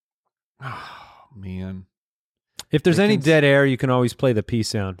 man. If there's They any can dead air, you can always play the P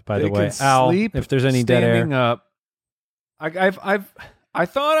sound. By They the way, can Al, sleep if there's any dead air, standing up. I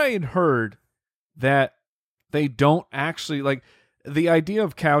thought I had heard that they don't actually like the idea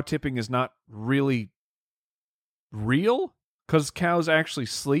of cow tipping is not really real because cows actually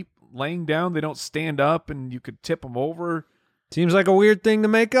sleep laying down. They don't stand up, and you could tip them over. seems like a weird thing to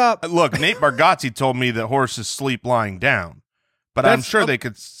make up. Look, Nate Bargatze told me that horses sleep lying down, but I'm That's sure a- they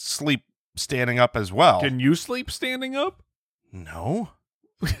could sleep standing up as well. Can you sleep standing up? No.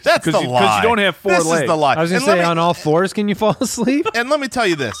 That's the lie. Because you don't have four this legs. is the lie. I was gonna And let say, me- on all fours, can you fall asleep? And let me tell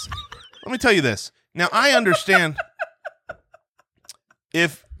you this. Now, I understand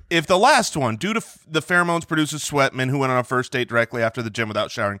if If the last one, due to the pheromones produces sweat, men who went on a first date directly after the gym without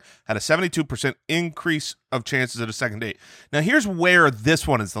showering had a 72% increase of chances at a second date. Now, here's where this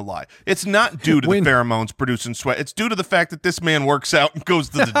one is the lie. It's not due to the pheromones producing sweat. It's due to the fact that this man works out and goes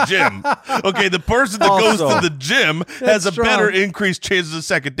to the gym. Okay, the person that goes to the gym has a better increased chances of a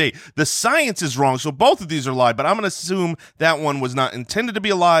second date. The science is wrong, so both of these are lie, but I'm going to assume that one was not intended to be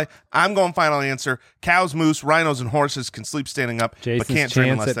a lie. I'm going final answer. Cows, moose, rhinos, and horses can sleep standing up, but can't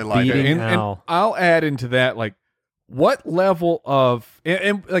dream unless they lie down. And I'll add into that, like, what level of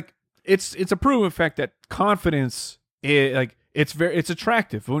and like it's a proven fact that confidence it's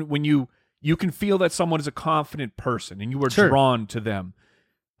attractive when you can feel that someone is a confident person and you are drawn to them.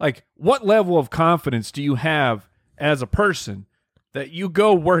 Like, what level of confidence do you have as a person that you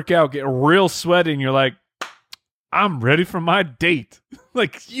go work out, get real sweaty, and you're like, I'm ready for my date?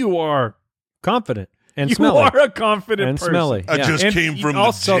 Like, you are confident. And you smelly. are a confident and person. Smelly. I just came from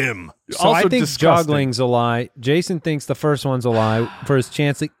the gym. So I think joggling's a lie. Jason thinks the first one's a lie for his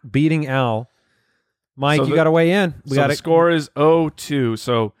chance at beating Al. Mike, you got to weigh in. The score is 0-2.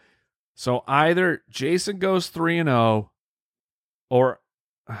 So either Jason goes 3-0, or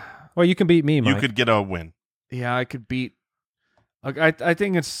you can beat me, Mike. You could get a win. Yeah, I could beat. I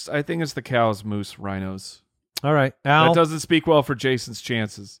think it's the cows, moose, rhinos. All right, Al. That doesn't speak well for Jason's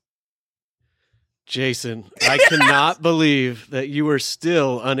chances. Jason, I cannot believe that you were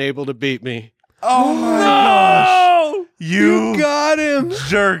still unable to beat me. Oh my gosh. You got him.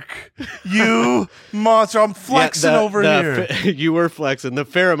 Jerk. You monster. I'm flexing over here. You were flexing. The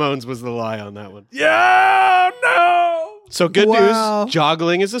pheromones was the lie on that one. Yeah, no. So good news.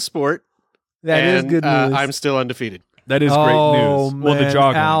 Joggling is a sport. That is good news. I'm still undefeated. That is great news. Man. Well, the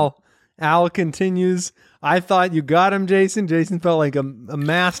joggling. Al continues. I thought you got him, Jason. Jason felt like a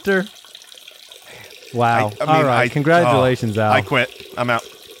master. Wow. All right. Congratulations, Al. I quit. I'm out.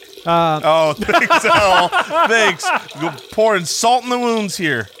 Thanks, Al. Thanks. You're pouring salt in the wounds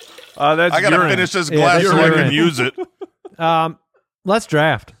here. That's I got to finish this glass so I can use it. Let's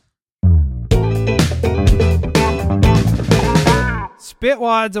draft.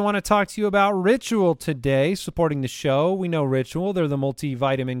 Spitwads, I want to talk to you about Ritual today, supporting the show. We know Ritual. They're the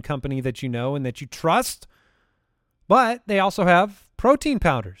multivitamin company that you know and that you trust. But they also have protein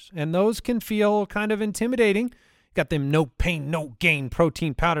powders, and those can feel kind of intimidating. Got them no pain, no gain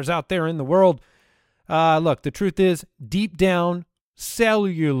protein powders out there in the world. Look, the truth is, deep down,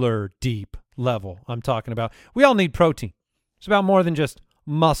 cellular deep level I'm talking about, we all need protein. It's about more than just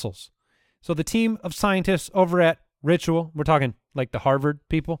muscles. So the team of scientists over at Ritual, we're talking like the Harvard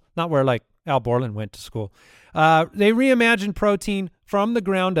people, not where like Al Borland went to school. They reimagined protein from the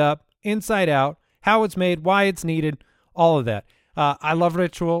ground up, inside out, how it's made, why it's needed, all of that. I love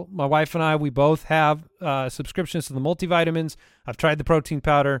Ritual. My wife and I, we both have subscriptions to the multivitamins. I've tried the protein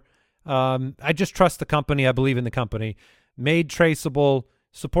powder. I just trust the company. I believe in the company. Made traceable,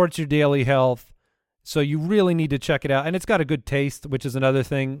 supports your daily health. So you really need to check it out. And it's got a good taste, which is another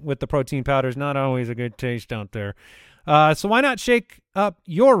thing with the protein powders. Not always a good taste out there. So why not shake up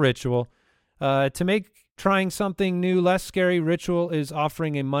your Ritual? To make trying something new less scary, Ritual is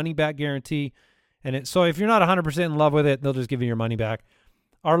offering a money-back guarantee. So if you're not 100% in love with it, they'll just give you your money back.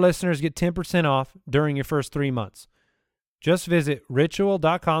 Our listeners get 10% off during your first 3 months. Just visit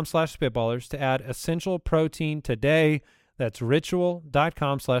ritual.com/spitballers to add essential protein today. That's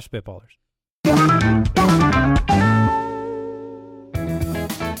ritual.com/spitballers.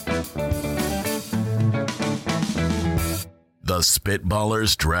 The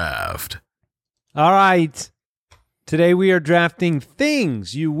Spitballers Draft. All right. Today we are drafting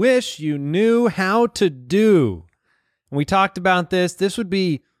things you wish you knew how to do. And we talked about this. This would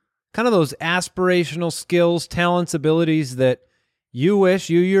be kind of those aspirational skills, talents, abilities that you wish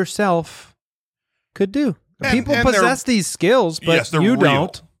you yourself could do. People possess these skills, but you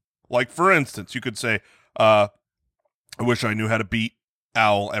don't. Like, for instance, you could say, I wish I knew how to beat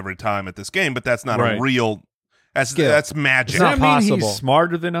Owl every time at this game, but that's not a real... That's magic. Does that mean he's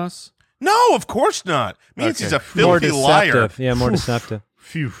smarter than us? No, of course not. It means he's a filthy liar. Yeah, more deceptive.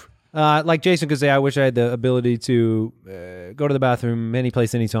 Phew. Like Jason could say, I wish I had the ability to go to the bathroom any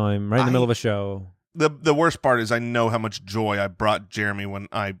place, anytime, right in the middle of a show. The worst part is I know how much joy I brought Jeremy when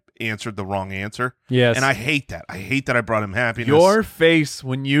I answered the wrong answer. Yes. And I hate that. I hate that I brought him happiness. Your face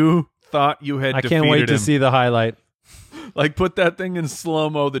when you thought you had defeated him. I can't wait to see the highlight. Like, put that thing in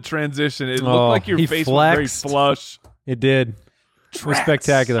slow-mo, the transition. It looked like your face was very flush. It did. It was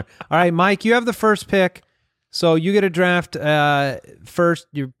spectacular. All right, Mike, you have the first pick. So you get a draft first,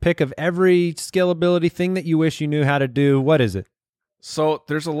 your pick of every skill, ability, thing that you wish you knew how to do. What is it? So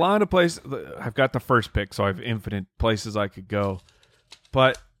there's a lot of places. I've got the first pick, so I have infinite places I could go.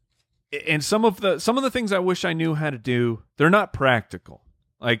 But and some of the things I wish I knew how to do, they're not practical.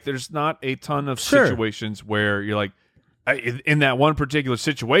 Like there's not a ton of Sure. situations where you're like, in that one particular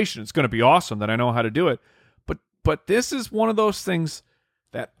situation, it's going to be awesome that I know how to do it. But this is one of those things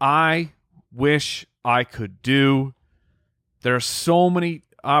that I wish I could do. There are so many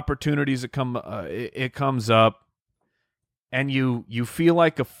opportunities that it comes up, and you feel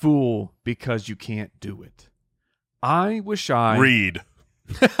like a fool because you can't do it. I wish I Read.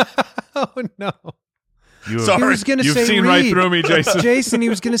 Oh no. You, Sorry. He was going to You've say seen read. right through me, Jason. Jason, he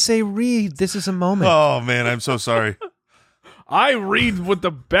was going to say read. This is a moment. Oh man, I'm so sorry. I read with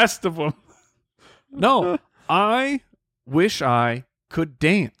the best of them. No, I wish I could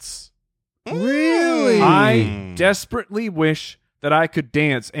dance. Really? I desperately wish that I could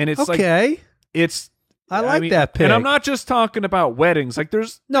dance, and it's like okay. I like that pick. And I'm not just talking about weddings. Like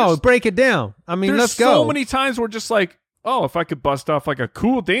there's break it down. I mean, there's let's go. so many times where just like, oh, if I could bust off like a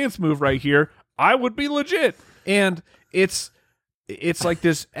cool dance move right here, I would be legit. And it's like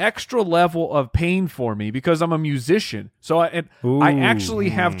this extra level of pain for me because I'm a musician. So I actually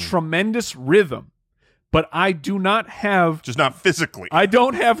have tremendous rhythm, but I do not have Just not physically. I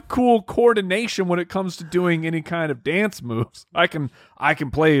don't have cool coordination when it comes to doing any kind of dance moves. I can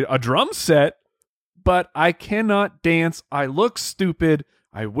play a drum set, but I cannot dance. I look stupid.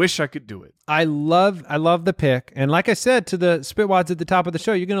 I wish I could do it. I love the pick. And like I said to the Spitwads at the top of the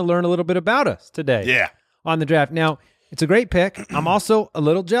show, you're going to learn a little bit about us today. Yeah. On the draft. Now, it's a great pick. I'm also a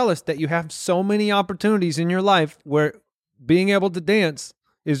little jealous that you have so many opportunities in your life where being able to dance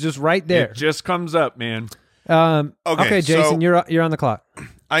is just right there. It just comes up, man. Okay, Jason, so- you're on the clock.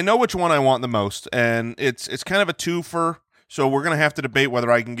 I know which one I want the most, and it's kind of a twofer, so we're going to have to debate whether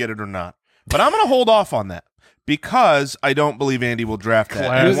I can get it or not. But I'm going to hold off on that because I don't believe Andy will draft that.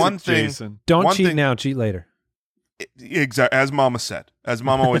 And Classic one thing, Jason. Don't one cheat thing- now, cheat later. exactly as Mama said, as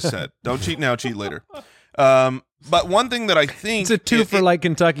Mom always said, don't cheat now, cheat later. But one thing that I think It's a two for like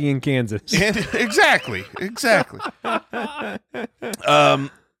Kentucky and Kansas. exactly.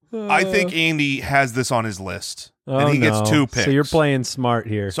 I think Andy has this on his list, and he gets 2 picks. So you're playing smart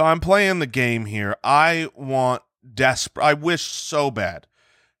here. So I'm playing the game here. I wish so bad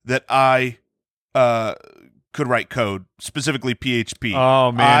that I could write code, specifically PHP.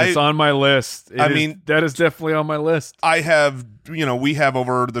 Oh man, it's on my list. That is definitely on my list. we have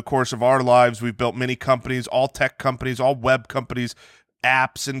over the course of our lives, we've built many companies, all tech companies, all web companies,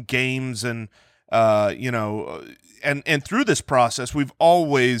 apps and games, and and through this process, we've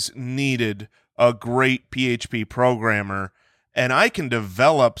always needed a great PHP programmer, and I can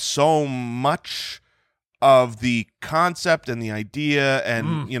develop so much of the concept and the idea,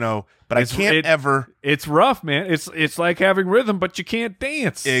 and but I can't ever. It's rough, man. It's like having rhythm, but you can't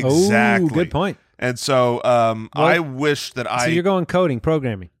dance. Exactly. Oh, good point. And so I wish that So you're going coding,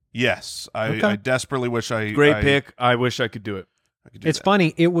 programming. yes, Okay. I desperately wish I Great pick. I wish I could do it. I could do It's that.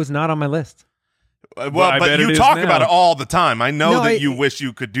 funny. It was not on my list. Well, I but bet you it is talk now. about it all the time. I know No, that you wish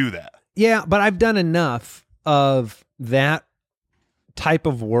you could do that. Yeah, but I've done enough of that type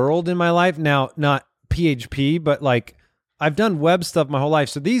of world in my life. Now, not PHP, but like I've done web stuff my whole life.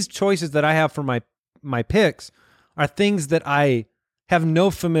 So these choices that I have for my picks are things that I have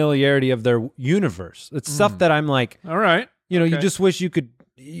no familiarity of their universe. It's stuff that I'm like, All right. you Okay. just wish you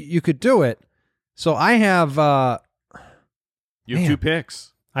could do it. So I have You have Man. 2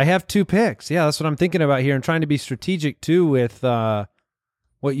 picks. I have 2 picks. Yeah, that's what I'm thinking about here and trying to be strategic too with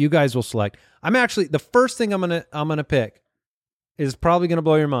what you guys will select. I'm actually the first thing I'm gonna pick is probably gonna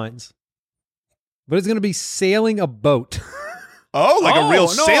blow your minds, but it's gonna be sailing a boat. Oh, like a real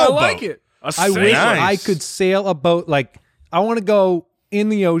no, sailboat. I like it. A I wish sailboat. Nice. I could sail a boat. Like I want to go in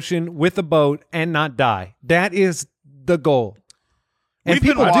the ocean with a boat and not die. That is the goal. And We've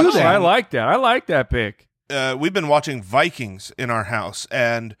been people do watching- that. I like that. I like that pick. We've been watching Vikings in our house,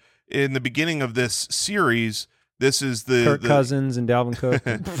 and in the beginning of this series, this is Kirk Cousins and Dalvin Cook.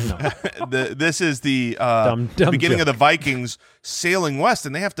 No. this is the Dumb beginning joke. of the Vikings sailing west,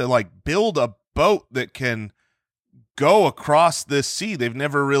 and they have to like build a boat that can go across this sea. They've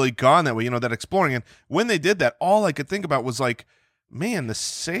never really gone that way, that exploring. And when they did that, all I could think about was like, man, the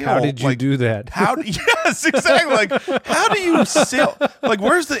sail. How did you like, do that? Yes, exactly. Like, how do you sail? Like,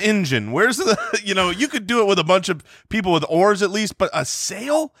 where's the engine? Where's the, you could do it with a bunch of people with oars at least, but a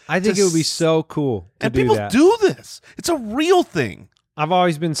sail? I think To it would be s- so cool to And do people that. do this. It's a real thing. I've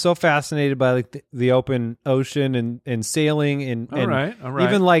always been so fascinated by like the open ocean and sailing and All right.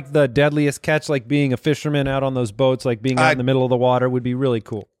 even like the deadliest catch, like being a fisherman out on those boats, like being out in the middle of the water would be really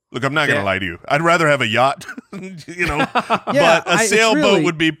cool. Look, I'm not going to lie to you. I'd rather have a yacht, but Yeah, a it's sailboat really-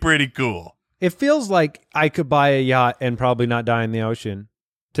 would be pretty cool. It feels like I could buy a yacht and probably not die in the ocean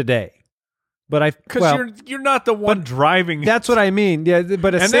today. But Because you're not the one driving. that's what I mean. Yeah,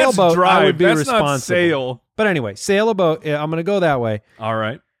 but a and sailboat, that's drive. I would be that's responsible. Not sail. But anyway, sail a boat. Yeah, I'm going to go that way. All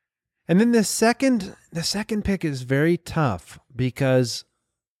right. And then the second pick is very tough because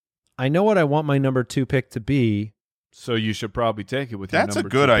I know what I want my number 2 pick to be. So you should probably take it with your That's a number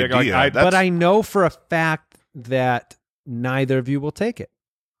good 2 pick. idea. But I know for a fact that neither of you will take it.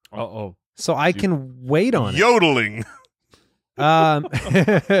 Uh-oh. So I can wait on Yodeling.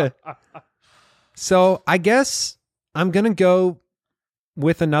 it. So I guess I'm going to go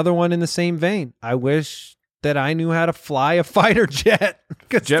with another one in the same vein. I wish that I knew how to fly a fighter jet.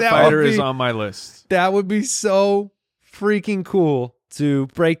 Jet fighter is on my list. That would be so freaking cool to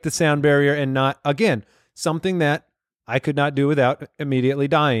break the sound barrier and not, again, something that I could not do without immediately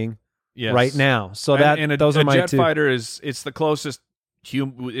dying right now. So those are my jet 2. Fighter it's the closest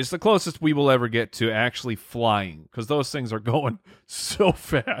it's the closest we will ever get to actually flying because those things are going so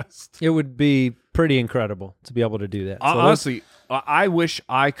fast. It would be pretty incredible to be able to do that. So Honestly, I wish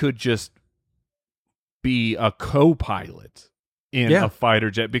I could just be a co-pilot in a fighter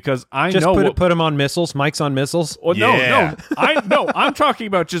jet because I just know put him on missiles. Mike's on missiles. Well, Yeah. I'm talking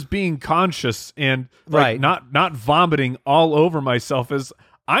about just being conscious and Right. not vomiting all over myself. As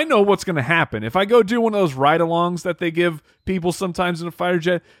I know what's going to happen if I go do one of those ride-alongs that they give people sometimes in a fighter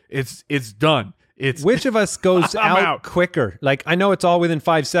jet. It's done. It's Which of us goes I'm out, out. quicker? Like, I know it's all within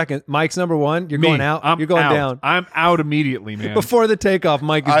 5 seconds. Mike's number 1. You're me. going out. I'm You're going out. down. I'm out immediately, man. Before the takeoff,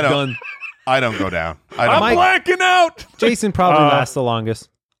 Mike is I don't- done. I don't go down. I don't. I'm Mike- blacking out. Jason probably lasts the longest.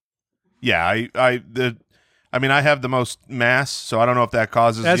 Yeah, I mean, I have the most mass, so I don't know if that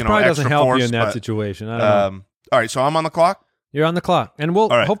causes That probably extra doesn't help force, you in that but, situation. I don't know. all right, so I'm on the clock. You're on the clock. And All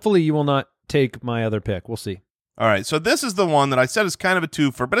right. hopefully you will not take my other pick. We'll see. All right, so this is the one that I said is kind of a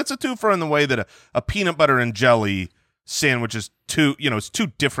twofer, but it's a twofer in the way that a peanut butter and jelly sandwich is it's 2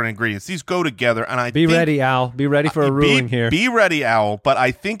 different ingredients. These go together, and I Be think, ready, Al. Be ready for a ruling here. Be ready, Owl, but I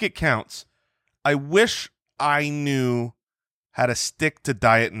think it counts. I wish I knew how to stick to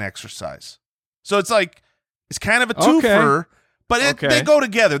diet and exercise. So it's kind of a twofer, but they go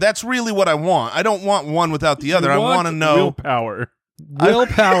together. That's really what I want. I don't want one without the other. I want to know. willpower.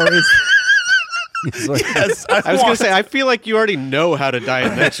 Willpower is... Yes, I was going to say, I feel like you already know how to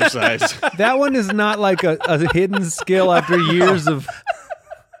diet and exercise. That one is not like a hidden skill after years of...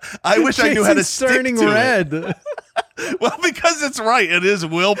 I wish I knew how to Jason's stick turning to red. it. Well, because it's right. It is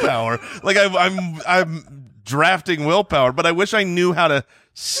willpower. Like I'm drafting willpower, but I wish I knew how to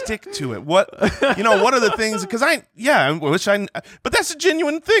stick to it. What are the things? Because I wish but that's a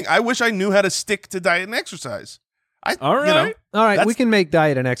genuine thing. I wish I knew how to stick to diet and exercise. All right. All right, That's- we can make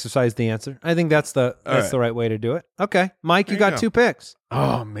diet and exercise the answer. I think that's the right way to do it. Okay, Mike, you There you got go. 2 picks.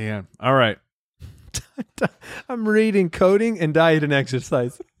 Oh man. All right. I'm reading coding and diet and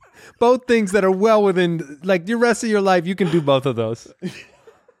exercise. Both things that are well within, like, your rest of your life, you can do both of those.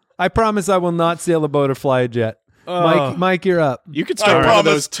 I promise I will not sail a boat or fly a jet. Mike, you're up. You could start one of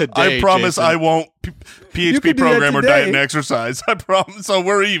those today. I promise Jason. I won't You PHP could do that program or today. diet and exercise. I promise. So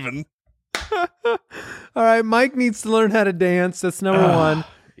we're even. All right, Mike needs to learn how to dance. That's number 1.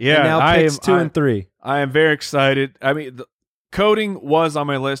 Yeah. And now I picks am- 2 I- and 3. I am very excited. I mean, coding was on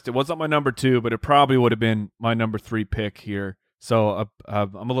my list. It wasn't my number 2, but it probably would have been my number 3 pick here. So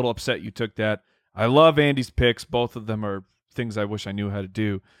I'm a little upset you took that. I love Andy's picks. Both of them are things I wish I knew how to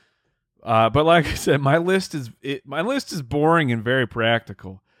do. But like I said, my list is boring and very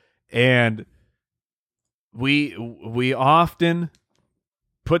practical, and we often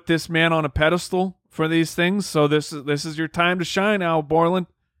put this man on a pedestal for these things. So this is your time to shine, Al Borland.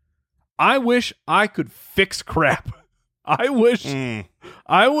 I wish I could fix crap. I wish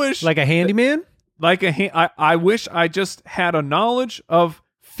Like a handyman? I wish I just had a knowledge of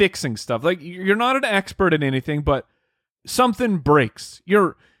fixing stuff. Like, you're not an expert in anything, but something breaks.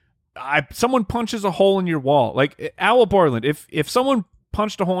 Someone punches a hole in your wall. Like, Owl Borland, if someone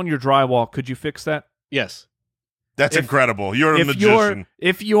punched a hole in your drywall, could you fix that? Yes. That's incredible. You're a If magician.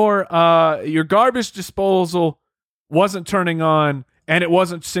 your garbage disposal wasn't turning on and it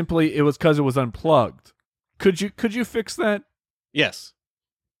was because it was unplugged, could you fix that? Yes.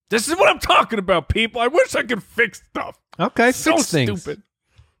 This is what I'm talking about, people. I wish I could fix stuff. Okay, So fix things. stupid.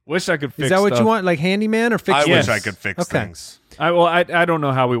 Wish I could fix Is that what stuff. you want, like handyman or fix I things? wish I could fix Okay. things. I don't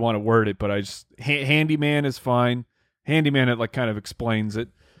know how we want to word it, but I just handyman is fine. Handyman, it like kind of explains it.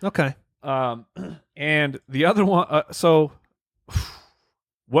 Okay. And the other one, so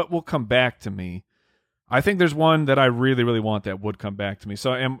what will come back to me? I think there's one that I really, really want that would come back to me.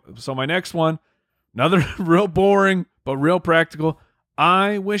 So my next one, another real boring but real practical.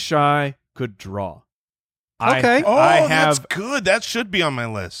 I wish I could draw. Okay. Oh, I that's have good. That should be on my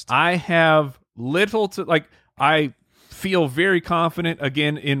list. I have little to like. I feel very confident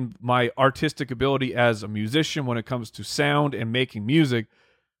again in my artistic ability as a musician when it comes to sound and making music.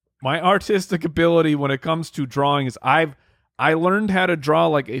 My artistic ability when it comes to drawing is I learned how to draw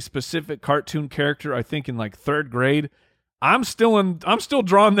like a specific cartoon character, I think in like 3rd grade. I'm still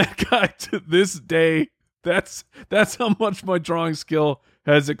drawing that guy to this day. That's how much my drawing skill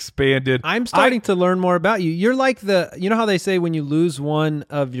has expanded. I'm starting to learn more about you. You're like you know how they say when you lose one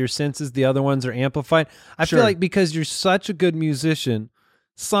of your senses, the other ones are amplified? I Sure. feel like because you're such a good musician,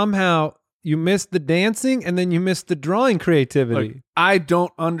 somehow you missed the dancing and then you missed the drawing creativity. Look, I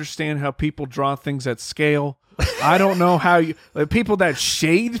don't understand how people draw things at scale. I don't know how you people that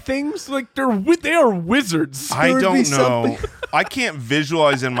shade things like they are wizards. I There would be don't know. something- I can't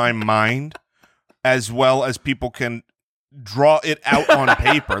visualize in my mind as well as people can draw it out on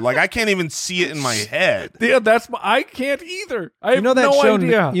paper. Like I can't even see it in my head. Yeah, I can't either. I have you know that no show?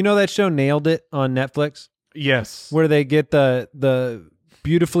 idea. You know that show Nailed It on Netflix, Yes. where they get the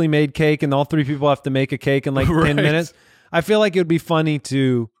beautifully made cake, and all 3 people have to make a cake in like 10 Right. minutes. I feel like it would be funny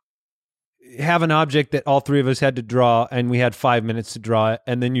to have an object that all 3 of us had to draw, and we had 5 minutes to draw it,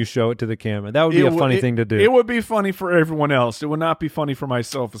 and then you show it to the camera. That would be a funny thing to do. It would be funny for everyone else. It would not be funny for my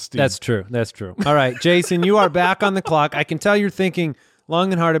self-esteem. That's true. That's true. All right, Jason, you are back on the clock. I can tell you're thinking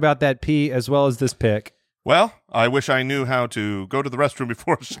long and hard about that pee as well as this pick. Well, I wish I knew how to go to the restroom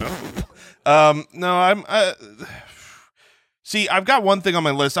before a show. No, I'm. See, I've got one thing on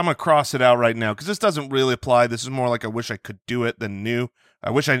my list. I'm gonna cross it out right now because this doesn't really apply. This is more like I wish I could do it than knew. I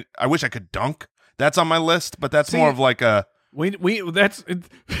wish I could dunk. That's on my list, but that's more of like a. we that's me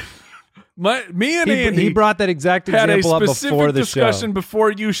and He Andy brought that exact had a example up specific before the discussion show.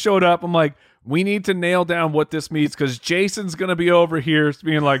 before you showed up. I'm like, we need to nail down what this means because Jason's gonna be over here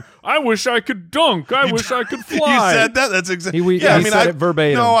being like, I wish I could dunk. I wish I could fly. You said that. That's exactly. He said it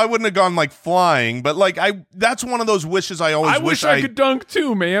verbatim. No, I wouldn't have gone like flying, but like that's one of those wishes I always I wish I could dunk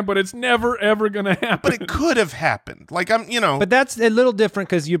too, man, but it's never ever gonna happen. But it could have happened. Like But that's a little different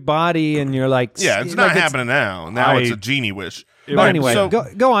because your body and you're like, yeah, it's like not happening now. Now it's I- a genie wish. But anyway, so-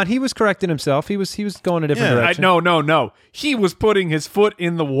 go on. He was correcting himself. He was going a different direction. No. He was putting his foot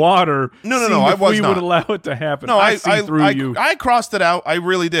in the water. No, seeing I if was we not. would allow it to happen. No, I see through you. I crossed it out. I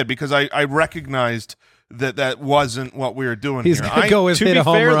really did because I recognized that wasn't what we were doing He's here. going to go with To hit be a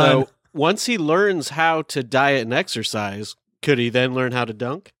home fair, run. though, once he learns how to diet and exercise, could he then learn how to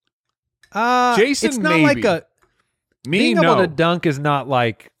dunk? Jason, it's not maybe. like a Me, being no. able to dunk is not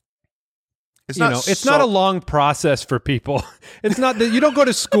like It's you not. know, it's not a long process for people. It's not that you don't go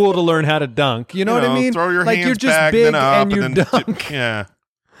to school to learn how to dunk. You know what I mean? Throw your like hands you're just back, big then up, and you then dunk. Yeah,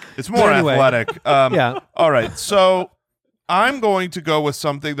 it's more anyway. athletic. Yeah. All right, so I'm going to go with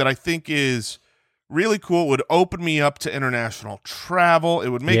something that I think is really cool. It would open me up to international travel. It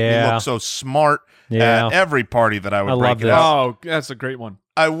would make me Yeah. look so smart Yeah. at every party that I would I break love it this. out. Oh, that's a great one.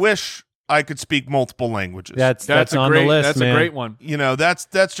 I wish I could speak multiple languages. That's a on great, the list, That's man. a great one. you know, that's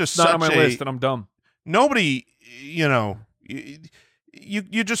just It's not such on my a list, and I'm dumb. nobody. You know,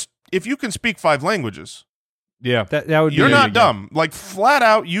 you just if you can speak 5 languages. Yeah. That would You're be not dumb. Like flat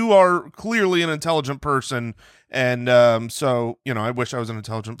out, you are clearly an intelligent person, and so I wish I was an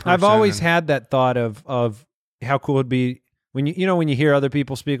intelligent person. I've always and- had that thought of how cool it'd be when when you hear other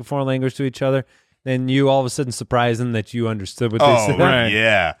people speak a foreign language to each other, then you all of a sudden surprise them that you understood what they Oh said. right.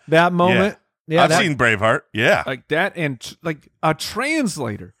 yeah, That moment, yeah, I've that- seen Braveheart. Yeah, Like that, and like a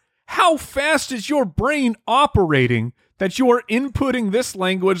translator. How fast is your brain operating that you are inputting this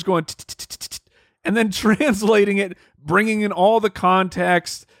language, going, and then translating it, bringing in all the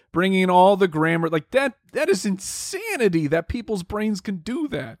context, bringing in all the grammar? Like that is insanity that people's brains can do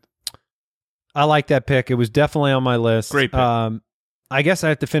that. I like that pick. It was definitely on my list. Great pick. I guess I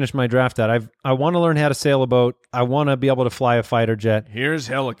have to finish my draft out. I want to learn how to sail a boat. I want to be able to fly a fighter jet. Here's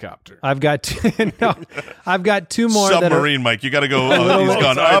helicopter. I've got I've got 2 more that are submarine, Mike. You got to go. little He's bit.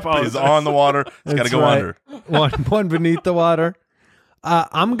 gone Sorry, I up. apologize. He's on the water. He's got to That's go right. under. one beneath the water.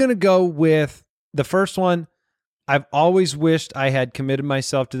 I'm gonna go with the first one. I've always wished I had committed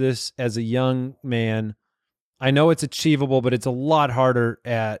myself to this as a young man. I know it's achievable, but it's a lot harder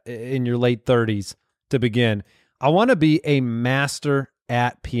in your late 30s to begin. I want to be a master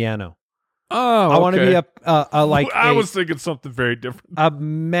at piano. Oh, I want to be I was thinking something very different. a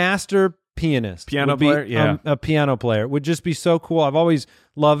master pianist. Piano would be, player? Yeah. a piano player would just be so cool. I've always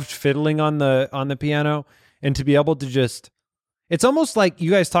loved fiddling on the piano, and to be able to it's almost like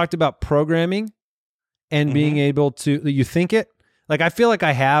you guys talked about programming and being able to, you think it, like I feel like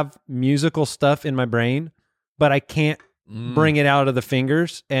I have musical stuff in my brain, but I can't bring it out of the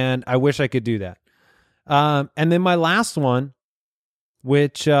fingers, and I wish I could do that. And then my last one,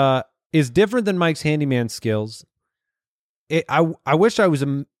 which is different than Mike's handyman skills. I wish I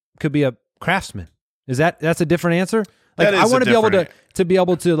could be a craftsman. That's a different answer? Like That is I want a to be able different to be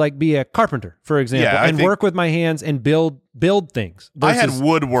able to like be a carpenter, for example, Yeah, I and think- work with my hands and build things. I had versus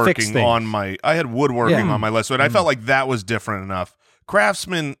woodworking fix things. on my on my list, but I Mm. felt like that was different enough.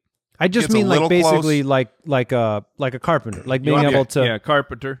 Craftsman, I just gets a mean like little basically close. like a carpenter, like You being wanna be able a- to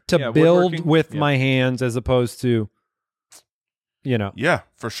carpenter build woodworking. with Yeah. my hands as opposed to, yeah,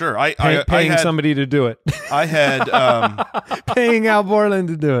 for sure. I paying had, somebody to do it, I had paying Al Borland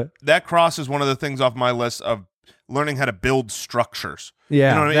to do it. that crosses one of the things off my list of learning how to build structures. Yeah,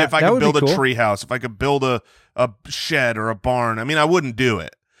 You know what I mean? that- If I that could would be build a cool. tree house, if I could build a shed or a barn, I mean, I wouldn't do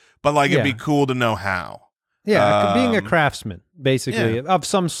it, but like it'd be Yeah. cool to know how. Yeah, being a Um, craftsman, basically, of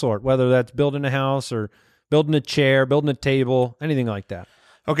some sort, whether that's building a house or building a chair, building a table, anything like that.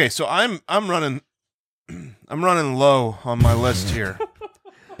 Okay, so I'm running low on my list here,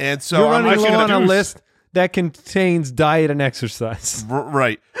 and so You're I'm running actually low on gonna a list that contains diet and exercise.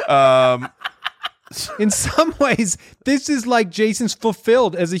 Right. In some ways, this is like Jason's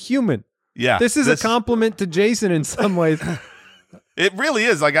fulfilled as a human. Yeah. This is a compliment to Jason in some ways. It really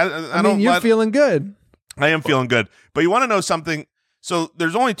is. Like I I don't. mean, you're feeling good. I am feeling good. But you want to know something? So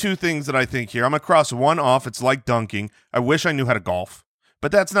there's only two things that I think here. I'm gonna cross one off. It's like dunking. I wish I knew how to golf,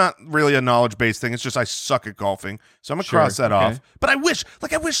 but that's not really a knowledge-based thing. It's just I suck at golfing, so I'm gonna cross that okay. off. But I wish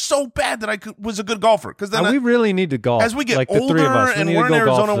so bad that I was a good golfer, because then We really need to golf. as we get like the older three of us, we and need we're to in go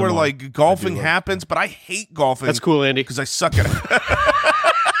golf Arizona some where more. like golfing happens, but I hate golfing. That's cool, Andy. because I suck at it.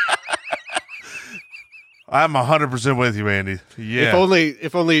 I'm 100% with you, Andy. Yeah.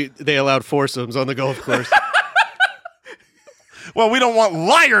 If only they allowed foursomes on the golf course. Well, we don't want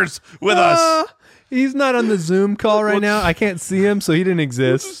liars with us. He's not on the Zoom call right now. I can't see him, so he didn't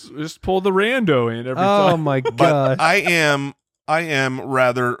exist. Just pull the rando in every Oh time. my But god! I am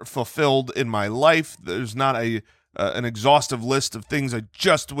rather fulfilled in my life. There's not an exhaustive list of things I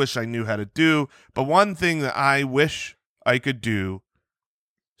just wish I knew how to do. But one thing that I wish I could do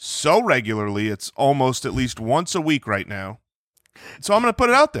so regularly, it's almost at least once a week right now. So I'm going to put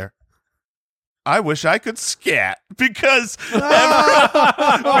it out there. I wish I could scat because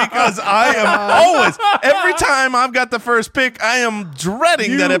I am always, every time I've got the first pick, I am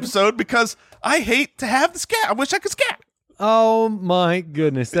dreading that episode because I hate to have the scat. I wish I could scat. Oh my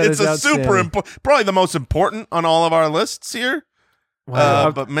goodness, that It's is a super outstanding. important, probably the most important on all of our lists here.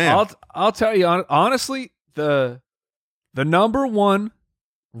 But man, I'll tell you honestly, the number one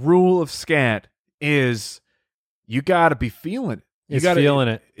rule of scat is you got to be feeling it. You It's gotta, feeling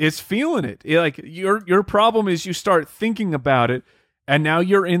it. It's feeling it. Like your problem is you start thinking about it, and now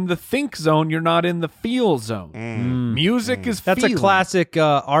you're in the think zone. You're not in the feel zone. Music is That's feeling. a classic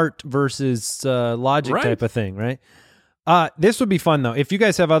art versus logic Right. type of thing, right? This would be fun though. If you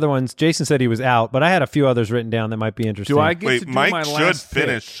guys have other ones, Jason said he was out, but I had a few others written down that might be interesting. Do I get to wait, do Mike my should last pick?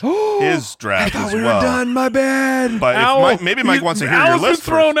 finish his draft as well. My bad. But if Owl, maybe Mike wants to hear your Owl's list been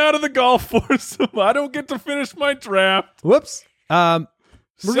thrown first. out of the golf force. I don't get to finish my draft. Whoops.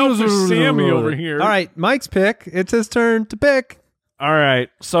 Selfish Sammy over here. All right, Mike's pick. It's his turn to pick. All right.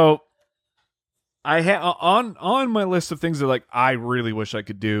 So I have on my list of things that like I really wish I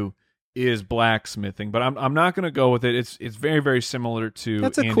could do is blacksmithing, but I'm not going to go with it. It's very very similar to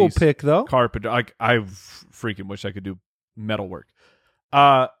That's a Andy's cool pick, though. Carpenter. I freaking wish I could do metalwork.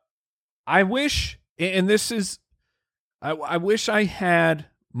 I wish, and this is, I wish I had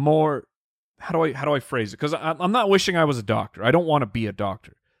more. How do I phrase it? Because I'm not wishing I was a doctor. I don't want to be a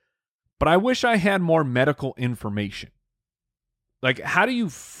doctor, but I wish I had more medical information. Like, how do you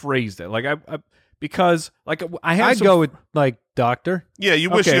phrase that? Like, because like I have. I'd go with like doctor. Yeah, you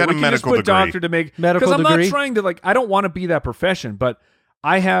wish you had a we can just medical put degree. doctor to make Medical because I'm degree? not trying to like. I don't want to be that profession, but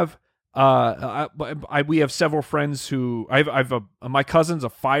I have. We have several friends who I've my cousin's a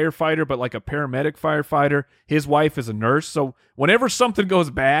firefighter, but like a paramedic firefighter. His wife is a nurse, so whenever something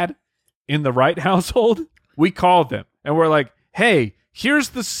goes bad in the Wright household, we call them and we're like, "Hey, here's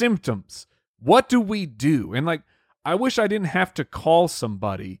the symptoms. What do we do?" And like, I wish I didn't have to call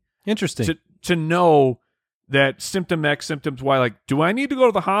somebody Interesting. to know that symptom X, symptoms Y. Like, do I need to go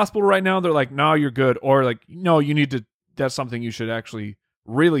to the hospital right now? They're like, no, you're good. Or like, no, you need to. That's something you should actually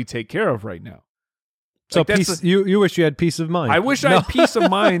really take care of right now. So Like, that's peace, you wish you had peace of mind. I wish I had peace of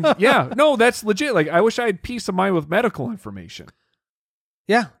mind. Yeah, no, that's legit. Like, I wish I had peace of mind with medical information.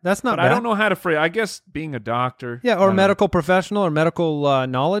 Yeah, that's not But bad. I don't know how to phrase. I guess being a doctor. Yeah, I or don't know. medical professional or medical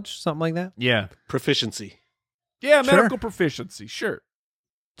knowledge, something like that. Yeah, Proficiency. yeah, Sure. medical proficiency. Sure.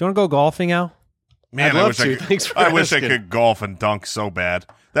 Do you want to go golfing, Al? Man, I'd I love wish to. I could. Thanks for I wish I asking. could golf and dunk so bad.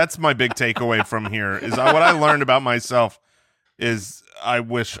 That's my big takeaway from here. Is what I learned about myself is I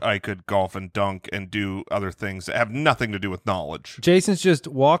wish I could golf and dunk and do other things that have nothing to do with knowledge. Jason's just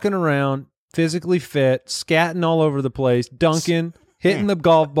walking around, physically fit, scatting all over the place, dunking, hitting the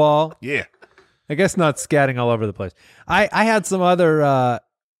golf ball. Yeah. I guess not scatting all over the place. I had some other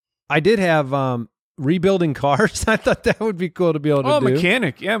I did have rebuilding cars. I thought that would be cool to be able to do.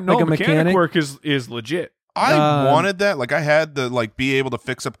 Mechanic. Yeah, no, Like a mechanic mechanic? work is legit. I wanted that. Like, I had to, like, be able to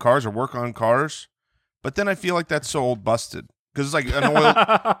fix up cars or work on cars. But then I feel like that's so old busted. Because it's like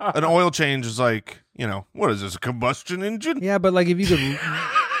an oil change is like, you know, what is this, a combustion engine? Yeah, but like if you could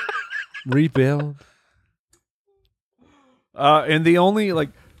rebuild. And the only like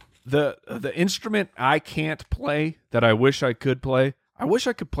the instrument I can't play that I wish I could play, I wish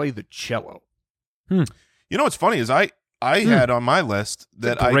I could play the cello. You know what's funny is I had on my list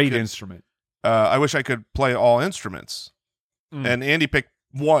that It's a great I could, instrument. I wish I could play all instruments. And Andy picked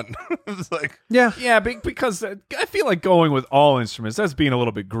one. It's like, Yeah, because I feel like going with all instruments, that's being a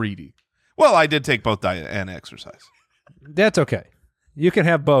little bit greedy. well, I did take both diet and exercise. That's okay. You can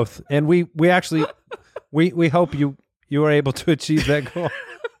have both. And we actually we hope you are able to achieve that goal.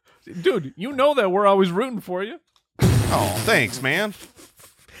 Dude, you know that we're always rooting for you. Oh, thanks, man.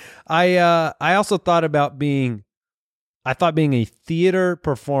 I also thought about being a theater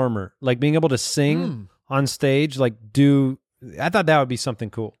performer, like being able to sing on stage, like I thought that would be something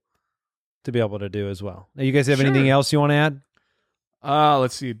cool to be able to do as well. Now, you guys have anything else you want to add?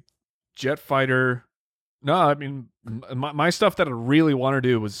 Let's see. Jet fighter. No, I mean, my stuff that I really want to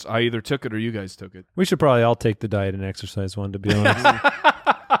do was I either took it or you guys took it. We should probably all take the diet and exercise one, to be honest.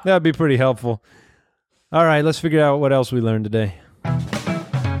 That would be pretty helpful. All right, let's figure out what else we learned today.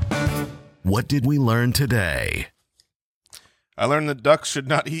 What did we learn today? I learned that ducks should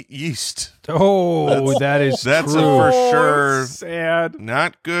not eat yeast. Oh, that's That's true. for sure Sad.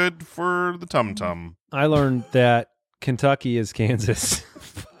 not good for the tum-tum. I learned that Kentucky is Kansas.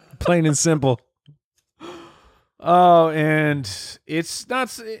 Plain and simple. Oh, and it's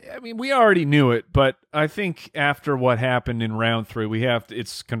not. I mean, we already knew it, but I think after what happened in round 3,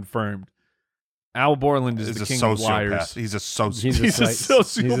 it's confirmed. Al Borland is He's the a king of liars. sociopath. He's a sociopath. He's a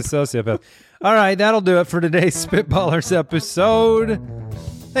sociopath. sociopath. All right, that'll do it for today's Spitballers episode.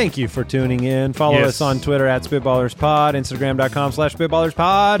 Thank you for tuning in. Follow Yes. us on Twitter at SpitballersPod,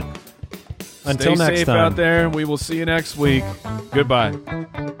 Instagram.com/SpitballersPod. Until Stay next safe time. out there. We will see you next week. Goodbye.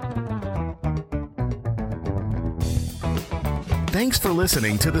 Thanks for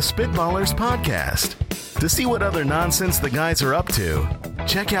listening to the Spitballers Podcast. To see what other nonsense the guys are up to,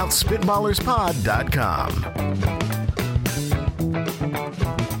 check out SpitballersPod.com.